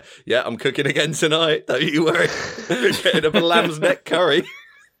be like, yeah, I'm cooking again tonight. Don't you worry. Getting up a lamb's neck curry.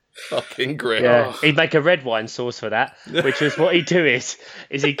 Fucking grim. Yeah, he'd make a red wine sauce for that, which is what he'd do is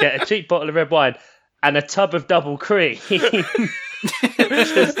he'd get a cheap bottle of red wine and a tub of double cream.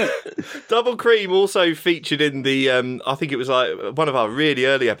 Double cream also featured in the, I think it was like one of our really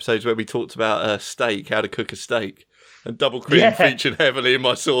early episodes where we talked about steak, how to cook a steak. And double cream featured heavily in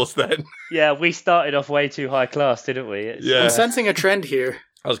my sauce then. Yeah, we started off way too high class, didn't we? I'm sensing a trend here.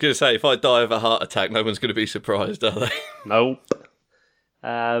 I was going to say, if I die of a heart attack, no one's going to be surprised, are they? Nope.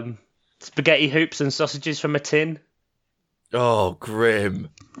 Spaghetti hoops and sausages from a tin. Oh, grim.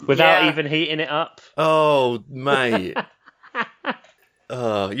 Without even heating it up. Oh, mate.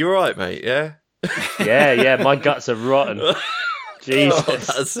 You're right, mate, yeah? Yeah, my guts are rotten. Jesus. Oh,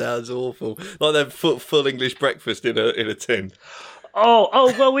 that sounds awful. Like they're full English breakfast in a tin.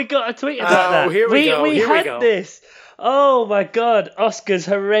 Oh, well, we got a tweet about that. Here we go. We had this. Oh, my God. Oscar's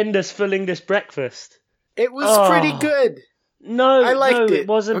horrendous full English breakfast. It was pretty good. No, I liked it. It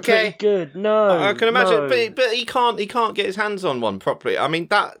wasn't pretty good. No, I can imagine, no. but he can't get his hands on one properly. I mean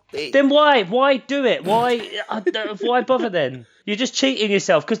Then why do it? Why bother then? You're just cheating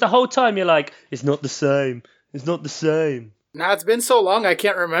yourself because the whole time you're like, it's not the same. It's not the same. Now it's been so long I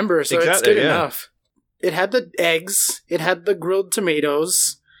can't remember, so it's good enough. It had the eggs. It had the grilled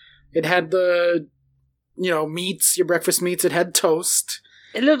tomatoes. It had the, meats, your breakfast meats. It had toast.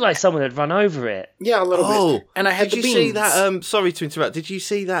 It looked like someone had run over it. Yeah, a little bit. And I had the beans. Did you see that? Sorry to interrupt. Did you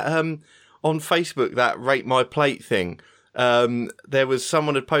see that on Facebook, that Rate My Plate thing? There was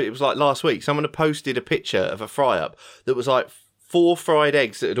someone had posted, it was like last week, someone had posted a picture of a fry-up that was like 4 fried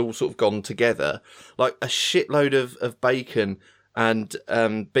eggs that had all sort of gone together, like a shitload of bacon and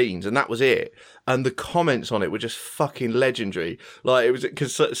beans, and that was it. And the comments on it were just fucking legendary. Like, it was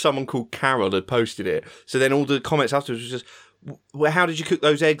because someone called Carol had posted it. So then all the comments afterwards was just, well, how did you cook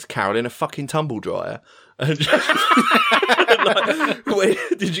those eggs, Carol, in a fucking tumble dryer? And just, like, where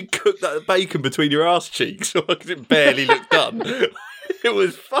did you cook that bacon between your ass cheeks? Because it barely looked done. It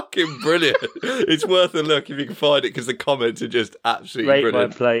was fucking brilliant. It's worth a look if you can find it because the comments are just absolutely brilliant. Rate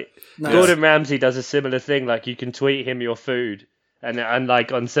My Plate. Nice. Gordon Ramsay does a similar thing. Like, you can tweet him your food, and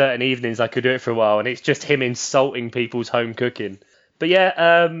like on certain evenings, I could do it for a while, and it's just him insulting people's home cooking. But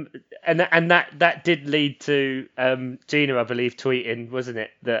yeah, and that did lead to Gina, I believe, tweeting, wasn't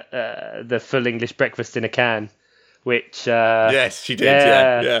it, that the full English breakfast in a can, which yes, she did.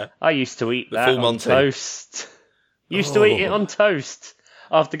 Yeah. I used to eat the that full on Monty. toast. Used to eat it on toast.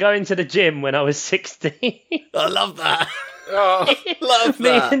 after going to the gym when I was 16. I love that. Oh, love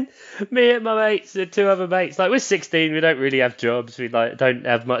that. Me and my mates, the two other mates, like we're 16, we don't really have jobs, we like don't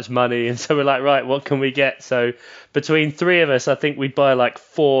have much money, and so we're like, right, what can we get? So between three of us, I think we'd buy like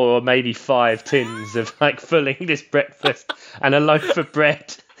 4 or maybe 5 tins of like full English breakfast and a loaf of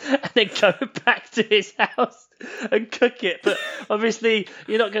bread, and then go back to his house and cook it. But obviously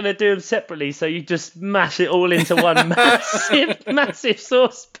you're not going to do them separately, so you just mash it all into one massive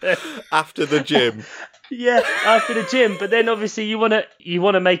saucepan after the gym. Yeah, after the gym. But then obviously you want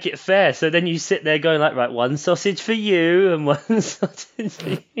to make it fair, so then you sit there going like, right, 1 sausage for you and 1 sausage for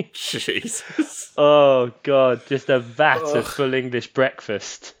you. Jesus. Oh god, just a vat of full English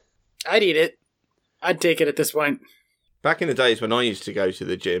breakfast. I'd eat it. I'd take it at this point. Back in the days when I used to go to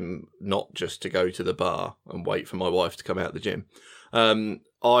the gym, not just to go to the bar and wait for my wife to come out of the gym,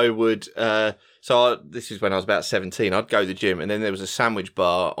 I would... this is when I was about 17. I'd go to the gym, and then there was a sandwich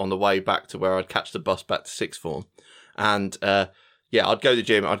bar on the way back to where I'd catch the bus back to sixth form. And, I'd go to the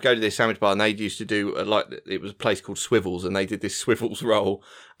gym, I'd go to this sandwich bar, and they used to do, it was a place called Swivels, and they did this Swivels roll,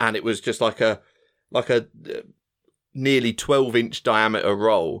 and it was just like a nearly 12-inch diameter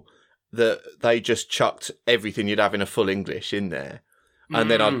roll that they just chucked everything you'd have in a full English in there. And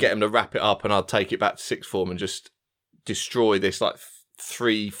then I'd get them to wrap it up, and I'd take it back to sixth form and just destroy this,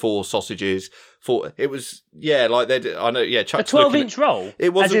 3-4 sausages. 4. It was like they did. I know. Yeah, a 12-inch roll.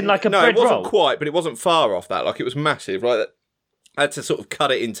 It wasn't, as in like a bread roll. No, it wasn't quite, but it wasn't far off that. Like it was massive. Like I had to sort of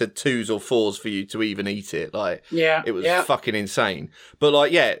cut it into 2s or 4s for you to even eat it. Like it was fucking insane. But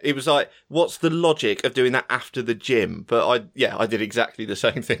it was like, what's the logic of doing that after the gym? But I did exactly the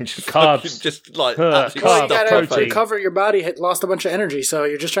same thing. Just carbs, just carbs, you gotta recover your body. Had lost a bunch of energy, so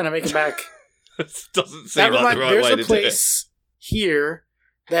you're just trying to make it back. It doesn't seem like the right way to do it. There's a place here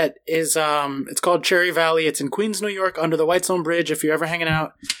that is it's called Cherry Valley. It's in Queens, New York, under the Whitestone Bridge. If you're ever hanging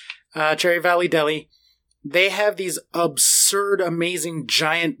out, Cherry Valley Deli, they have these absurd, amazing,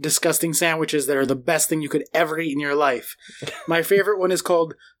 giant, disgusting sandwiches that are the best thing you could ever eat in your life. My favorite one is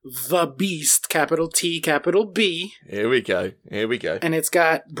called The Beast, capital T, capital B. Here we go. And it's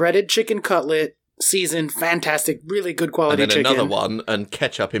got breaded chicken cutlet, seasoned, fantastic, really good quality chicken. And then another one, and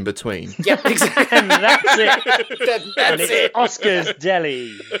ketchup in between. Yep, exactly. And that's it. That's it. Oscar's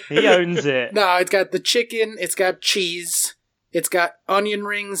Deli. He owns it. No, it's got the chicken, it's got cheese, it's got onion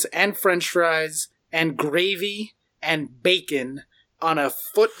rings and french fries, and gravy and bacon on a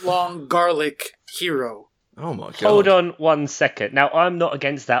foot-long garlic hero. Oh my god. Hold on 1 second. Now, I'm not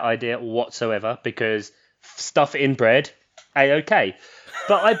against that idea whatsoever, because stuff in bread, A-okay.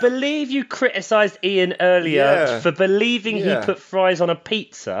 But I believe you criticised Ian earlier for believing he put fries on a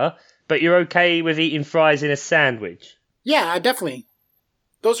pizza, but you're okay with eating fries in a sandwich. Yeah, definitely.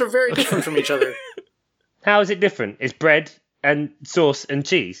 Those are very different from each other. How is it different? It's bread and sauce and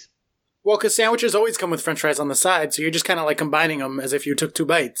cheese. Well, because sandwiches always come with french fries on the side, so you're just kind of like combining them as if you took 2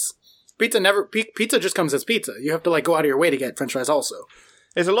 bites. Pizza just comes as pizza. You have to like go out of your way to get french fries also.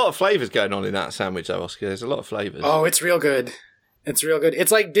 There's a lot of flavours going on in that sandwich though, Oscar. There's a lot of flavours. Oh, it's real good. It's real good.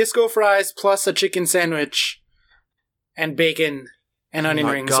 It's like disco fries plus a chicken sandwich and bacon and onion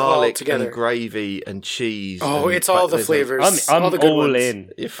rings all together. And gravy and cheese. Oh, it's all the flavors. I'm all the good all ones.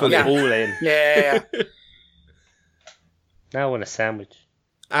 in. I'm all in. Yeah. Now I want a sandwich.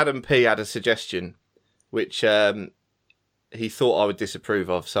 Adam P had a suggestion, which he thought I would disapprove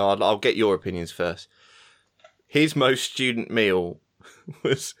of, so I'll get your opinions first. His most student meal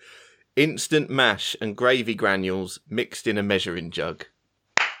was instant mash and gravy granules mixed in a measuring jug.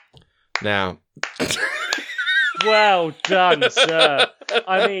 Now... Well done, sir.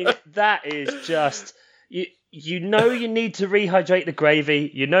 I mean, that is just... You know you need to rehydrate the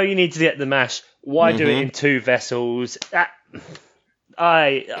gravy. You know you need to get the mash. Why do it in 2 vessels?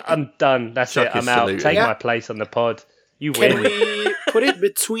 I'm done. That's it. I'm out. Take my place on the pod. You win. Can we put it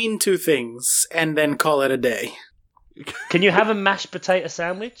between 2 things and then call it a day? Can you have a mashed potato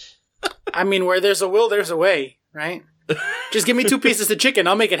sandwich? I mean, where there's a will, there's a way, right? Just give me 2 pieces of chicken.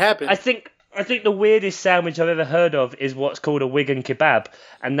 I'll make it happen. I think the weirdest sandwich I've ever heard of is what's called a Wigan kebab.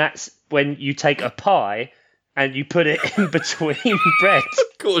 And that's when you take a pie and you put it in between bread.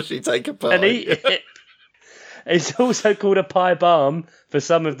 Of course you take a pie. And eat it. It's also called a pie balm for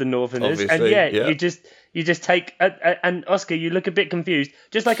some of the Northerners. Obviously, and you just take and Oscar, you look a bit confused.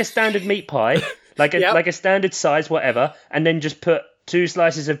 Just like a standard meat pie, like a standard size, whatever, and then just put 2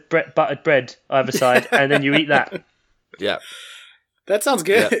 slices of buttered bread either side, and then you eat that. Yeah, that sounds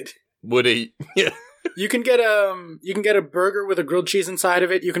good. Yeah. Would eat. Yeah. You can get a burger with a grilled cheese inside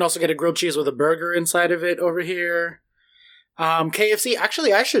of it. You can also get a grilled cheese with a burger inside of it over here. KFC.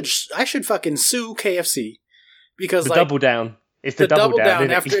 Actually, I should fucking sue KFC because double down. It's the double down.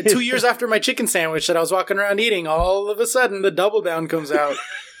 After 2 years after my chicken sandwich that I was walking around eating, all of a sudden the double down comes out.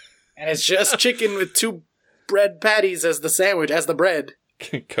 And it's just chicken with 2 bread patties as the sandwich, as the bread.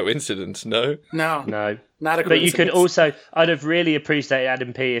 Coincidence? No. Not a coincidence. But you could also, I'd have really appreciated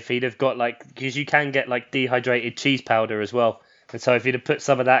Adam P if he'd have got because you can get dehydrated cheese powder as well. And so if he'd have put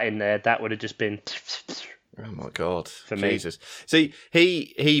some of that in there, that would have just been... Oh my God. For Jesus. See,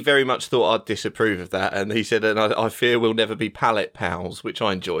 he very much thought I'd disapprove of that, and he said, and I fear we'll never be palate pals, which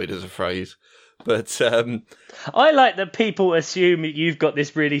I enjoyed as a phrase. But I like that people assume you've got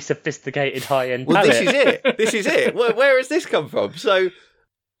this really sophisticated high-end palate. This is it. Where has this come from? So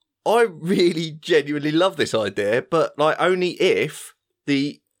I really genuinely love this idea, but only if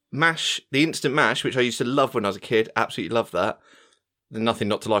the instant mash, which I used to love when I was a kid, absolutely love that. There's nothing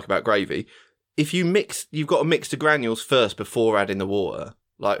not to like about gravy. If you've got to mix the granules first before adding the water,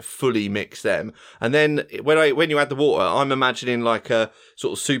 fully mix them. And then when you add the water, I'm imagining a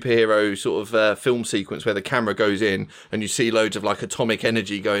sort of superhero sort of film sequence where the camera goes in and you see loads of atomic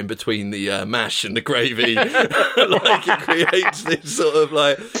energy going between the mash and the gravy. It creates this sort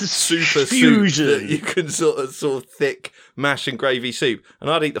of super fusion soup that you can sort of thick mash and gravy soup. And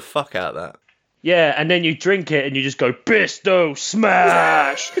I'd eat the fuck out of that. Yeah, and then you drink it and you just go, Bisto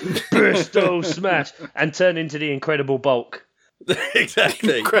Smash! Bisto Smash! And turn into the Incredible Bulk.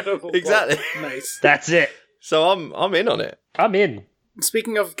 Exactly. Incredible exactly. Bulk. Nice. That's it. So I'm in on it. I'm in.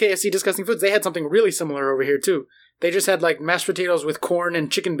 Speaking of KFC disgusting foods, they had something really similar over here too. They just had mashed potatoes with corn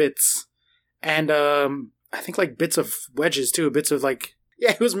and chicken bits. And I think bits of wedges too. Bits of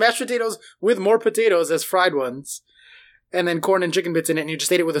it was mashed potatoes with more potatoes as fried ones. And then corn and chicken bits in it, and you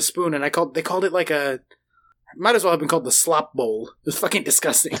just ate it with a spoon. And they called it might as well have been called the slop bowl. It was fucking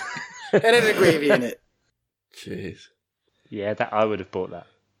disgusting. And it had gravy in it. Jeez. Yeah, I would have bought that.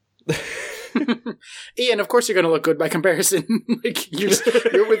 Ian, of course you're going to look good by comparison.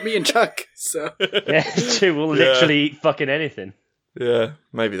 You're with me and Chuck, so. Yeah, true. We'll literally eat fucking anything. Yeah,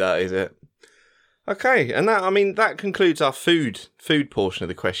 maybe that is it. Okay, and that concludes our food portion of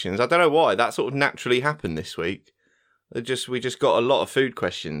the questions. I don't know why that sort of naturally happened this week. We just got a lot of food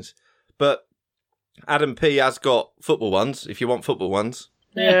questions, but Adam P has got football ones. If you want football ones,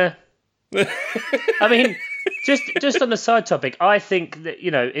 yeah. I mean, just on a side topic, I think that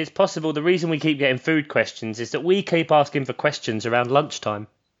it's possible. The reason we keep getting food questions is that we keep asking for questions around lunchtime.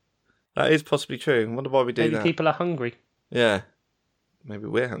 That is possibly true. I wonder why we do that. Maybe people are hungry. Yeah, maybe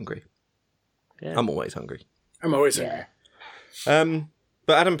we're hungry. Yeah. I'm always hungry. I'm always hungry.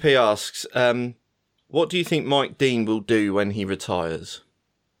 But Adam P asks, what do you think Mike Dean will do when he retires?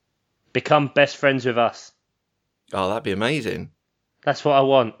 Become best friends with us. Oh, that'd be amazing. That's what I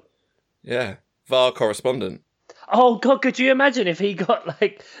want. Yeah. VAR correspondent. Oh, God, could you imagine if he got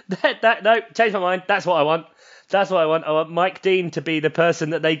that? No, change my mind. That's what I want. That's what I want. I want Mike Dean to be the person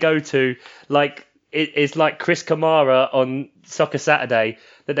that they go to. It's like Chris Kamara on Soccer Saturday,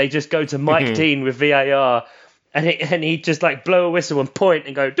 that they just go to Mike Dean with VAR and he just blow a whistle and point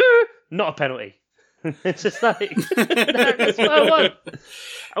and go, not a penalty. It's just that's what I want.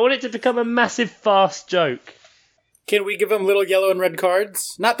 I want it to become a massive fast joke. Can we give him little yellow and red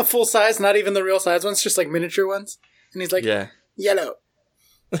cards? Not the full size, not even the real size ones, just miniature ones. And he's yellow.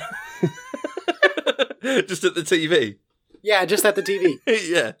 Just at the TV? Yeah, just at the TV.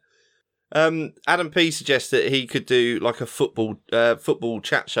 Yeah. Adam P suggests that he could do a football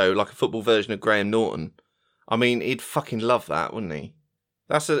chat show, a football version of Graham Norton. I mean, he'd fucking love that, wouldn't he?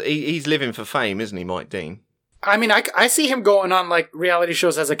 He's living for fame, isn't he, Mike Dean? I mean, I see him going on reality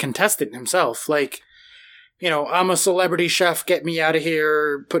shows as a contestant himself. I'm a celebrity chef, get me out of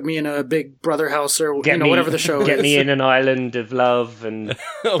here, put me in a Big Brother house or whatever the show is. Get me in an island of love and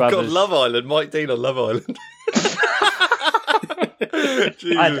oh God, Love Island. Mike Dean on Love Island.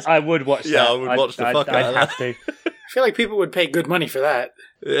 I would watch that. Yeah, I would watch the fuck out of that. I'd have to. I feel like people would pay good money for that.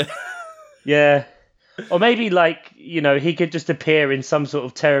 Yeah. Yeah. Or maybe he could just appear in some sort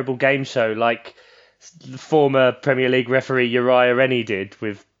of terrible game show like the former Premier League referee Uriah Rennie did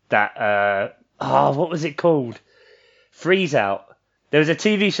with that, what was it called? Freeze Out. There was a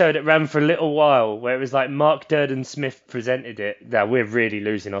TV show that ran for a little while where it was Mark Durden-Smith presented it. Now, we're really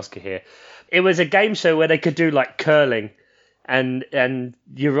losing Oscar here. It was a game show where they could do curling and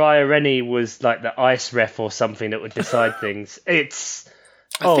Uriah Rennie was the ice ref or something that would decide things.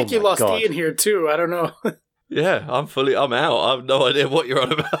 I think you lost Ian here too. I don't know. Yeah, I'm out. I have no idea what you're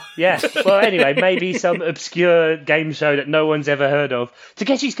on about. Yeah. Well, anyway, maybe some obscure game show that no one's ever heard of.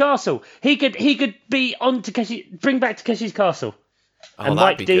 Takeshi's Castle. He could be on bring back Takeshi's Castle. Oh, and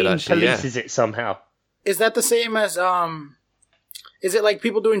Mike Dean polices it somehow. Is that the same as is it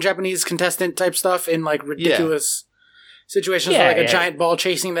people doing Japanese contestant type stuff in ridiculous situations where like a giant ball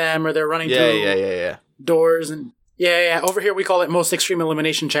chasing them, or they're running through doors, and over here we call it Most Extreme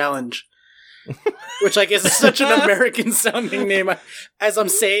Elimination Challenge. Which I guess is such an American sounding name. As I'm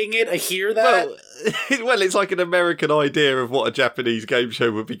saying it, I hear that. Well, it's like an American idea of what a Japanese game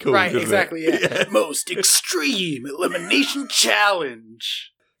show would be called. Right, exactly. Yeah. Most Extreme Elimination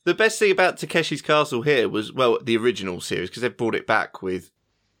Challenge. The best thing about Takeshi's Castle here was, well, the original series, because they've brought it back with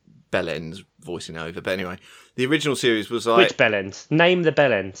Bellends voicing over. But anyway, the original series was like... Which Bellends? Name the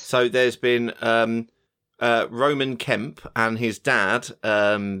Bellends. So there's been Roman Kemp and his dad...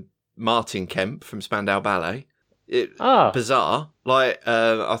 Martin Kemp from Spandau Ballet. Bizarre. Like,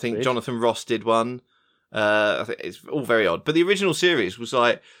 I think weird. Jonathan Ross did one. I think it's all very odd. But the original series was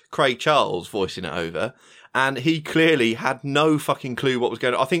like Craig Charles voicing it over, and he clearly had no fucking clue what was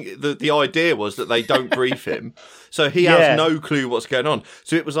going on. I think the idea was that they don't brief him, so he has no clue what's going on.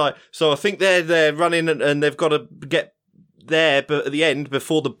 So it was like, so I think they're running and they've got to get there, but at the end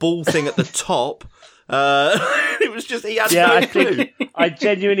before the ball thing at the top. It was just he had no clue. I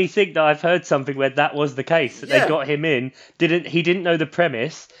genuinely think that I've heard something where that was the case. That they got him in. He didn't know the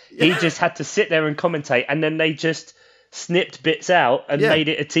premise. He just had to sit there and commentate, and then they just snipped bits out and made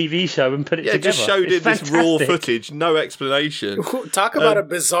it a TV show and put it together. Just showed it this raw footage, no explanation. Talk about a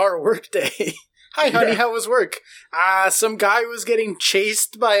bizarre workday. Hi, honey, how was work? Some guy was getting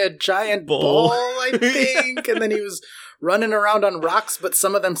chased by a giant ball, I think, and then he was running around on rocks, but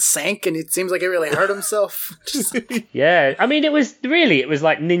some of them sank, and it seems like he really hurt himself. Yeah, I mean, it was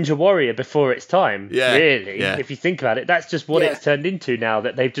like Ninja Warrior before its time, really. Yeah. If you think about it, that's just what it's turned into now,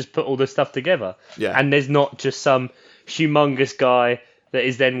 that they've just put all this stuff together. Yeah. And there's not just some humongous guy that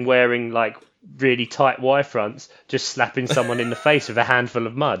is then wearing, like, really tight Y-fronts, just slapping someone in the face with a handful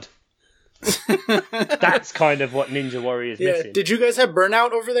of mud. That's kind of what Ninja Warrior is missing. Did you guys have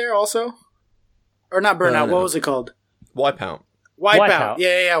Burnout over there also? Or not Burnout, what was it called? Wipeout. Wipeout.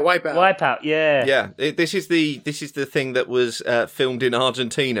 Yeah, Wipeout. Wipeout, yeah. Yeah, this is the thing that was filmed in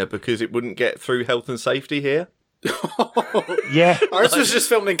Argentina because it wouldn't get through health and safety here. Yeah. Ours was just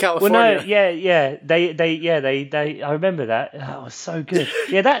filmed in California. Well, no, yeah. They I remember that. Oh, it was so good.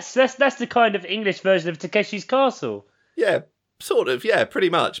 Yeah, that's the kind of English version of Takeshi's Castle. Yeah. Sort of, yeah, pretty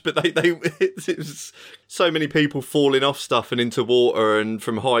much. But it was so many people falling off stuff and into water and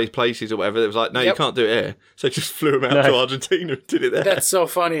from high places or whatever. It was like, no, you can't do it here. So just flew them out to Argentina and did it there. That's so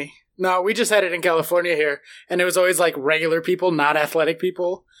funny. No, we just had it in California here, and it was always like regular people, not athletic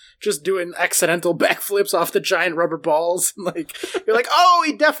people, just doing accidental backflips off the giant rubber balls. Like, you're like, oh,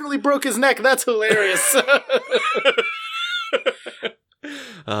 he definitely broke his neck. That's hilarious.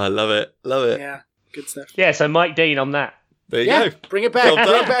 I love it. Yeah, good stuff. Yeah, so Mike Dean on that. There you go. Bring it back.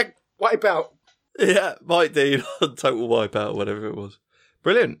 Bring it back. Wipeout. Yeah, Mike Dean on Total Wipeout, whatever it was.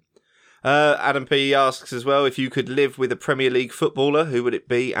 Brilliant. Adam P. asks as well, if you could live with a Premier League footballer, who would it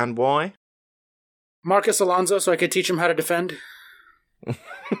be and why? Marcus Alonso, so I could teach him how to defend. You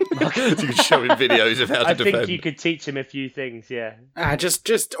could show him videos of how to defend. I think you could teach him a few things, yeah.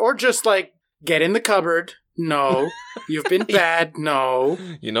 Just like, get in the cupboard. No. You've been bad. No.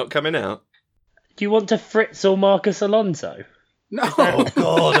 You're not coming out. Do you want to Fritz or Marcus Alonso? No. Oh,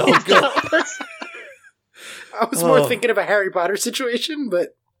 God. I was more thinking of a Harry Potter situation,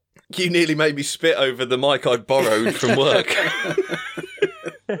 but... You nearly made me spit over the mic I borrowed from work.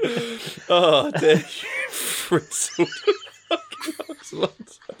 Oh, dear you, Fritz.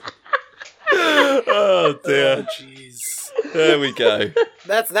 Oh, dear. Oh, jeez. There we go.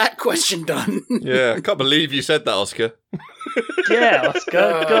 That's that question done. Yeah, I can't believe you said that, Oscar. Yeah,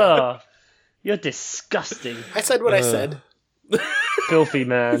 Oscar. God. You're disgusting. I said what I said. Filthy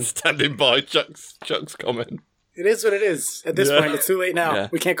man. Standing by Chuck's comment. It is what it is. At this point, it's too late now. Yeah,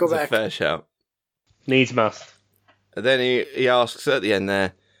 we can't go back. A fair shout. Needs must. And then he asks at the end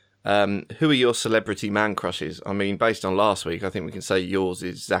there, who are your celebrity man crushes? I mean, based on last week, I think we can say yours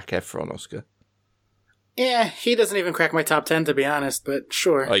is Zac Efron, Oscar. Yeah, he doesn't even crack my top 10, to be honest, but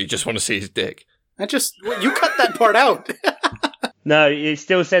sure. Oh, you just want to see his dick? You cut that part out. No, it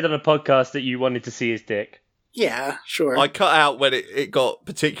still said on a podcast that you wanted to see his dick. Yeah, sure. I cut out when it got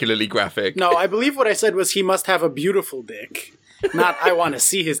particularly graphic. No, I believe what I said was he must have a beautiful dick. Not I want to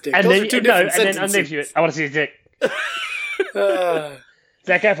see his dick. Those are two different sentences. And then underneath you, I want to see his dick.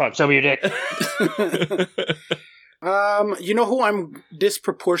 Zac Efron, show me your dick. You know who I'm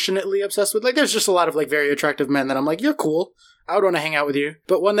disproportionately obsessed with? Like, there's just a lot of like very attractive men that I'm like, you're cool. I would want to hang out with you.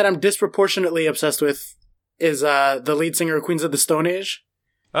 But one that I'm disproportionately obsessed with is the lead singer of Queens of the Stone Age.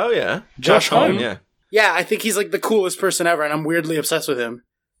 Oh, yeah. Josh Homme. Yeah. Yeah, I think he's like the coolest person ever, and I'm weirdly obsessed with him.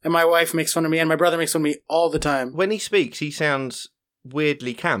 And my wife makes fun of me, and my brother makes fun of me all the time. When he speaks, he sounds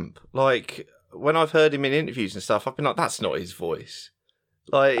weirdly camp. Like, when I've heard him in interviews and stuff, I've been like, that's not his voice.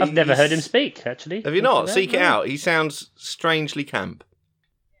 Like, I've never heard him speak, actually. Have you not? Seek it out. He sounds strangely camp.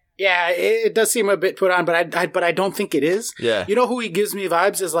 Yeah, it does seem a bit put on, but I don't think it is. Yeah. You know who he gives me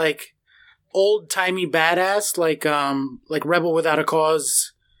vibes is like old-timey badass, like Rebel Without a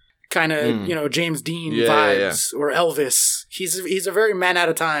Cause, kind of, James Dean vibes, or Elvis. He's a very man out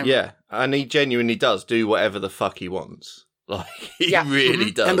of time. Yeah, and he genuinely does do whatever the fuck he wants. Like, he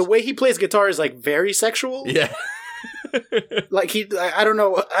really does. And the way he plays guitar is like very sexual. Yeah. Like I don't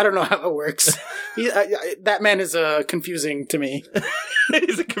know how it works. That man is confusing to me.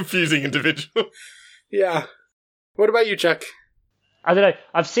 He's a confusing individual. Yeah. What about you, Chuck? I don't know.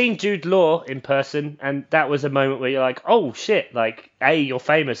 I've seen Jude Law in person, and that was a moment where you're like, oh shit, like, A, you're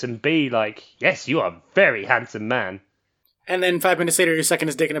famous, and B, like, yes, you are a very handsome man. And then 5 minutes later, you're sucking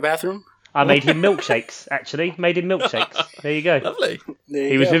his dick in a bathroom? I made him milkshakes, actually. Made him milkshakes. There you go. Lovely.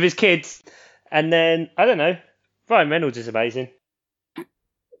 He was with his kids. And then, I don't know, Ryan Reynolds is amazing.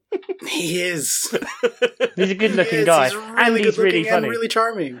 He is. He's a good-looking guy. He's really he's really funny. And really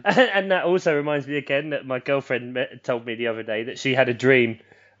charming. And that also reminds me again that my girlfriend told me the other day that she had a dream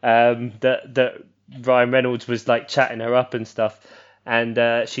that Ryan Reynolds was like chatting her up and stuff.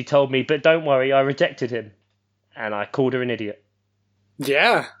 And she told me, but don't worry, I rejected him. And I called her an idiot.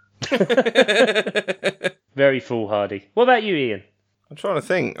 Yeah. Very foolhardy. What about you, Ian? I'm trying to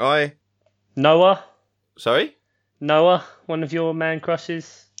think. Noah? Sorry? Noah, one of your man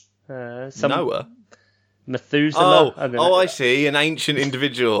crushes? Noah? Methuselah? I see. An ancient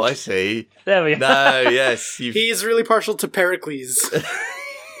individual. I see. There we go. No, yes. He's really partial to Pericles.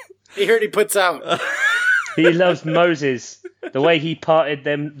 He heard he puts out. He loves Moses. The way he parted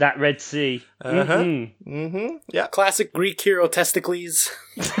that Red Sea. Uh-huh. Mm-hmm. Mm-hmm. Yeah. Classic Greek hero Testicles.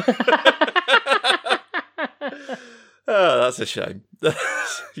 Oh, that's a shame.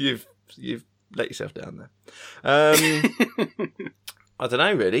 You've let yourself down there. I don't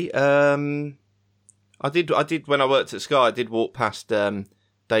know, really. I did when I worked at Sky. I did walk past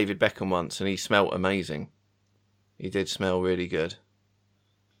David Beckham once, and he smelt amazing. He did smell really good.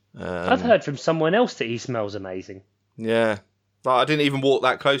 I've heard from someone else that he smells amazing. Yeah, but I didn't even walk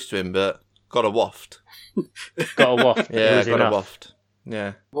that close to him, but got a waft. Got a waft. Yeah, got a waft.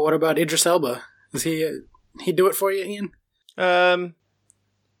 Yeah. But what about Idris Elba? Does he do it for you, Ian?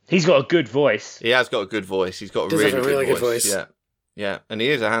 He's got a good voice. He has got a good voice. He's got a really good voice. Yeah, yeah, and he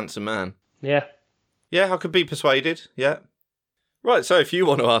is a handsome man. Yeah. Yeah, I could be persuaded. Yeah. Right, so if you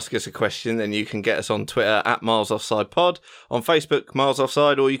want to ask us a question, then you can get us on Twitter at MilesOffsidePod, on Facebook, Miles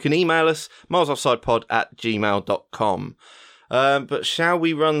Offside, or you can email us, milesoffsidepod@gmail.com. But shall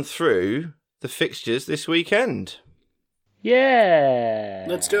we run through the fixtures this weekend? Yeah.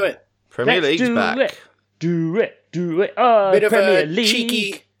 Let's do it. Premier League's back. Do it. Bit of Premier a League.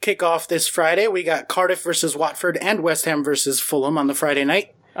 cheeky kickoff this Friday. We got Cardiff versus Watford and West Ham versus Fulham on the Friday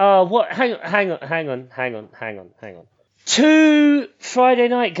night. Oh, what? Hang on. 2 Friday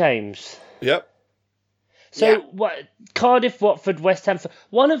night games. Yep. So what? Cardiff, Watford, West Ham.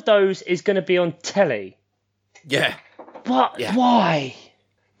 One of those is going to be on telly. Yeah. What? Yeah. Why?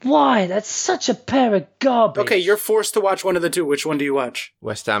 That's such a pair of garbage. Okay, you're forced to watch one of the two. Which one do you watch?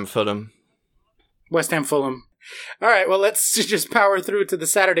 West Ham, Fulham. West Ham, Fulham. All right, well, let's just power through to the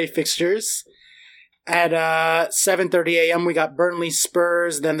Saturday fixtures. At 7:30 a.m., we got Burnley,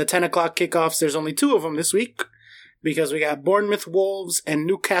 Spurs. Then the 10 o'clock kickoffs, there's only 2 of them this week, because we got Bournemouth, Wolves, and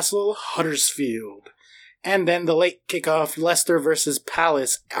Newcastle, Huddersfield. And then the late kickoff, Leicester versus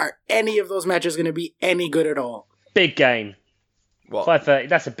Palace. Are any of those matches going to be any good at all? Big game. What? 5:30.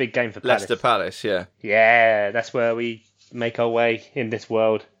 That's a big game for Palace. Leicester Palace, yeah. Yeah, that's where we make our way in this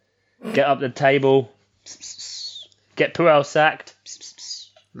world. Get up the table. Get Puel sacked.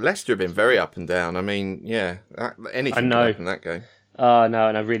 Leicester have been very up and down. I mean, yeah, anything can happen in that game. Oh, no,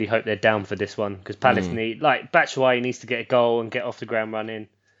 and I really hope they're down for this one, because Palace need, like, Batshuayi needs to get a goal and get off the ground running.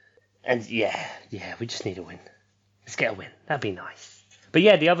 And yeah, we just need a win. Let's get a win. That'd be nice. But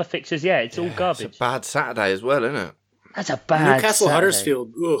yeah, the other fixtures, it's all garbage. It's a bad Saturday as well, isn't it? That's a bad Newcastle, Saturday.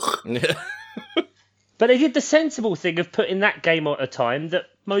 Huddersfield. Ugh. Yeah. But they did the sensible thing of putting that game at a time that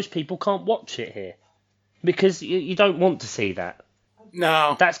most people can't watch it here. Because you don't want to see that.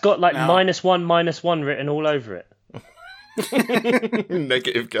 No. That's got like -1 written all over it.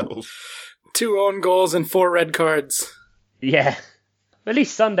 Negative goals. 2 own goals and 4 red cards. Yeah. At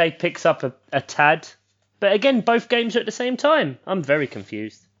least Sunday picks up a tad. But again, both games are at the same time. I'm very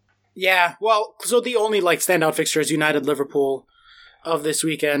confused. Yeah, well, so the only standout fixture is United, Liverpool. of this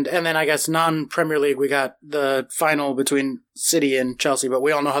weekend. And then I guess non-Premier League, we got the final between City and Chelsea, but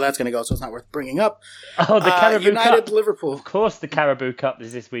we all know how that's going to go, so it's not worth bringing up. Oh, the Carabao United, Cup. Liverpool. Of course the Carabao Cup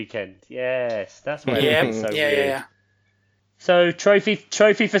is this weekend. Yes, that's why it's so weird. Yeah. So trophy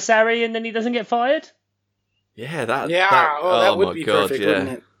for Sarri, and then he doesn't get fired? Yeah, that would be perfect, wouldn't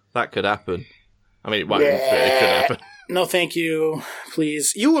it? That could happen. I mean, it won't, but it could happen. No, thank you,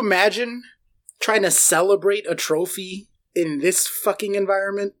 please. You imagine trying to celebrate a trophy in this fucking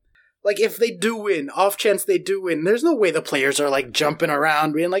environment? Like, if they do win, off chance they do win, there's no way the players are, like, jumping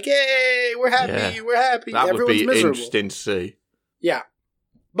around, being like, yay, we're happy, we're happy. That Everyone's would be miserable. interesting to see. Yeah.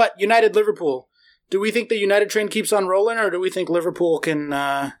 But United, Liverpool. Do we think the United train keeps on rolling, or do we think Liverpool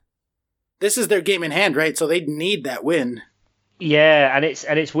can... This is their game in hand, right? So they need that win. Yeah, and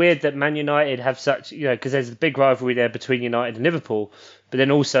it's weird that Man United have such, because there's a big rivalry there between United and Liverpool, but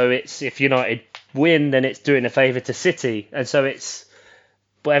then also it's if United win, then it's doing a favour to City, and so it's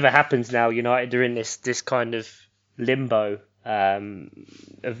whatever happens now, United are in this kind of limbo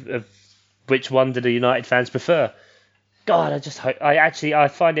of which one do the United fans prefer. God, I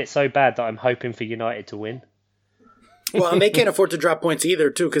find it so bad that I'm hoping for United to win. Well, and they can't afford to drop points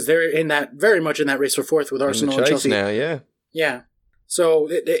either, too, because they're very much in that race for fourth with Arsenal and Chelsea now. Yeah. Yeah, so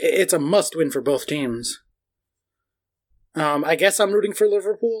it's a must-win for both teams. I guess I'm rooting for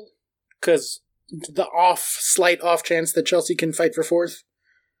Liverpool, because the slight off chance that Chelsea can fight for fourth,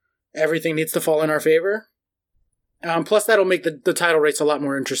 everything needs to fall in our favor. Plus, that'll make the title race a lot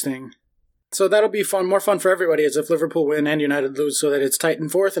more interesting. So that'll be more fun for everybody, as if Liverpool win and United lose, so that it's tight in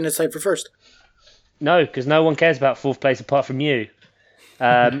fourth and it's tight for first. No, because no one cares about fourth place apart from you.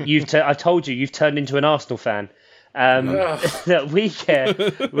 I told you, you've turned into an Arsenal fan. That we care.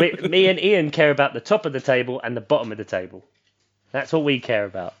 Me and Ian care about the top of the table and the bottom of the table. That's what we care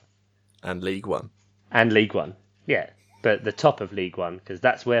about. And League One. Yeah. But the top of League One, because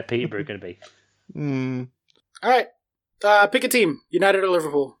that's where Peterborough are going to be. All right. Pick a team. United or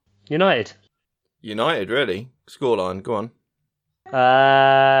Liverpool? United, really? Scoreline, go on.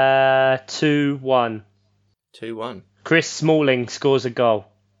 2-1. 2-1. Chris Smalling scores a goal.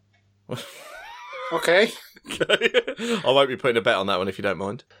 Okay. I won't be putting a bet on that one if you don't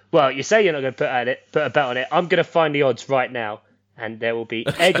mind. Well, you say you're not going to put a bet on it. I'm going to find the odds right now, and there will be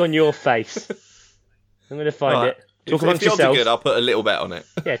egg on your face. I'm going to find it. Talk amongst yourselves. If the odds are good, I'll put a little bet on it.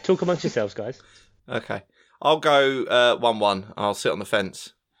 Yeah, talk amongst yourselves, guys. Okay. I'll go 1-1. I'll sit on the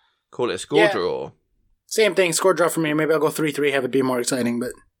fence. Call it a score draw. Same thing, score draw for me. Maybe I'll go 3-3, have it be more exciting,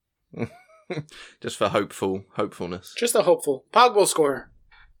 but... Just for hopefulness. Just a hopeful. Pogba will score.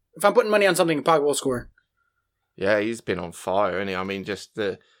 If I'm putting money on something, Pogba will score. Yeah, he's been on fire, hasn't he? I mean, just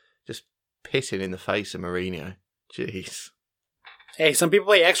pissing in the face of Mourinho. Jeez. Hey, some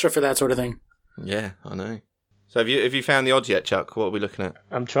people pay extra for that sort of thing. Yeah, I know. So have you found the odds yet, Chuck? What are we looking at?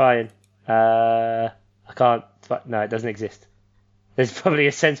 I'm trying. I can't. No, it doesn't exist. There's probably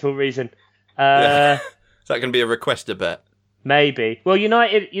a sensible reason. Is that going to be a requester bet? Maybe. Well,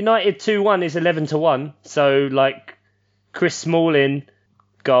 United 2-1 is 11-1. So like Chris Smalling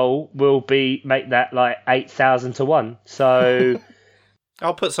goal will make that like 8,000-1. So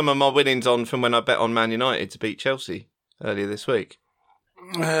I'll put some of my winnings on from when I bet on Man United to beat Chelsea earlier this week.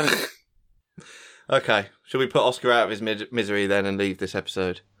 Okay, shall we put Oscar out of his misery then and leave this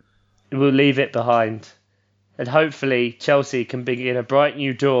episode? We'll leave it behind. And hopefully Chelsea can begin a bright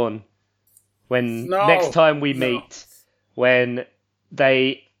new dawn when next time we meet, when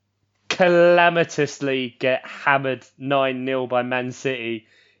they calamitously get hammered 9-0 by Man City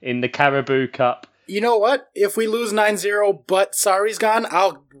in the Carabao Cup. You know what? If we lose 9-0 but Sarri's gone,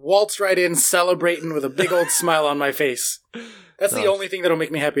 I'll waltz right in celebrating with a big old smile on my face. That's the only thing that'll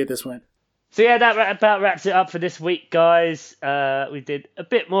make me happy at this point. So yeah, that about wraps it up for this week, guys. We did a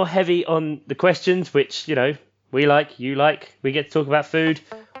bit more heavy on the questions, which, we like, you like. We get to talk about food.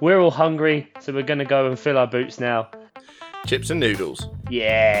 We're all hungry, so we're going to go and fill our boots now. Chips and noodles.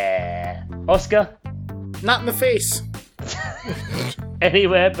 Yeah. Oscar? Not in the face.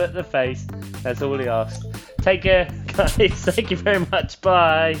 Anywhere but the face. That's all he asked. Take care, guys. Thank you very much.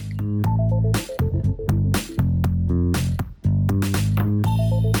 Bye.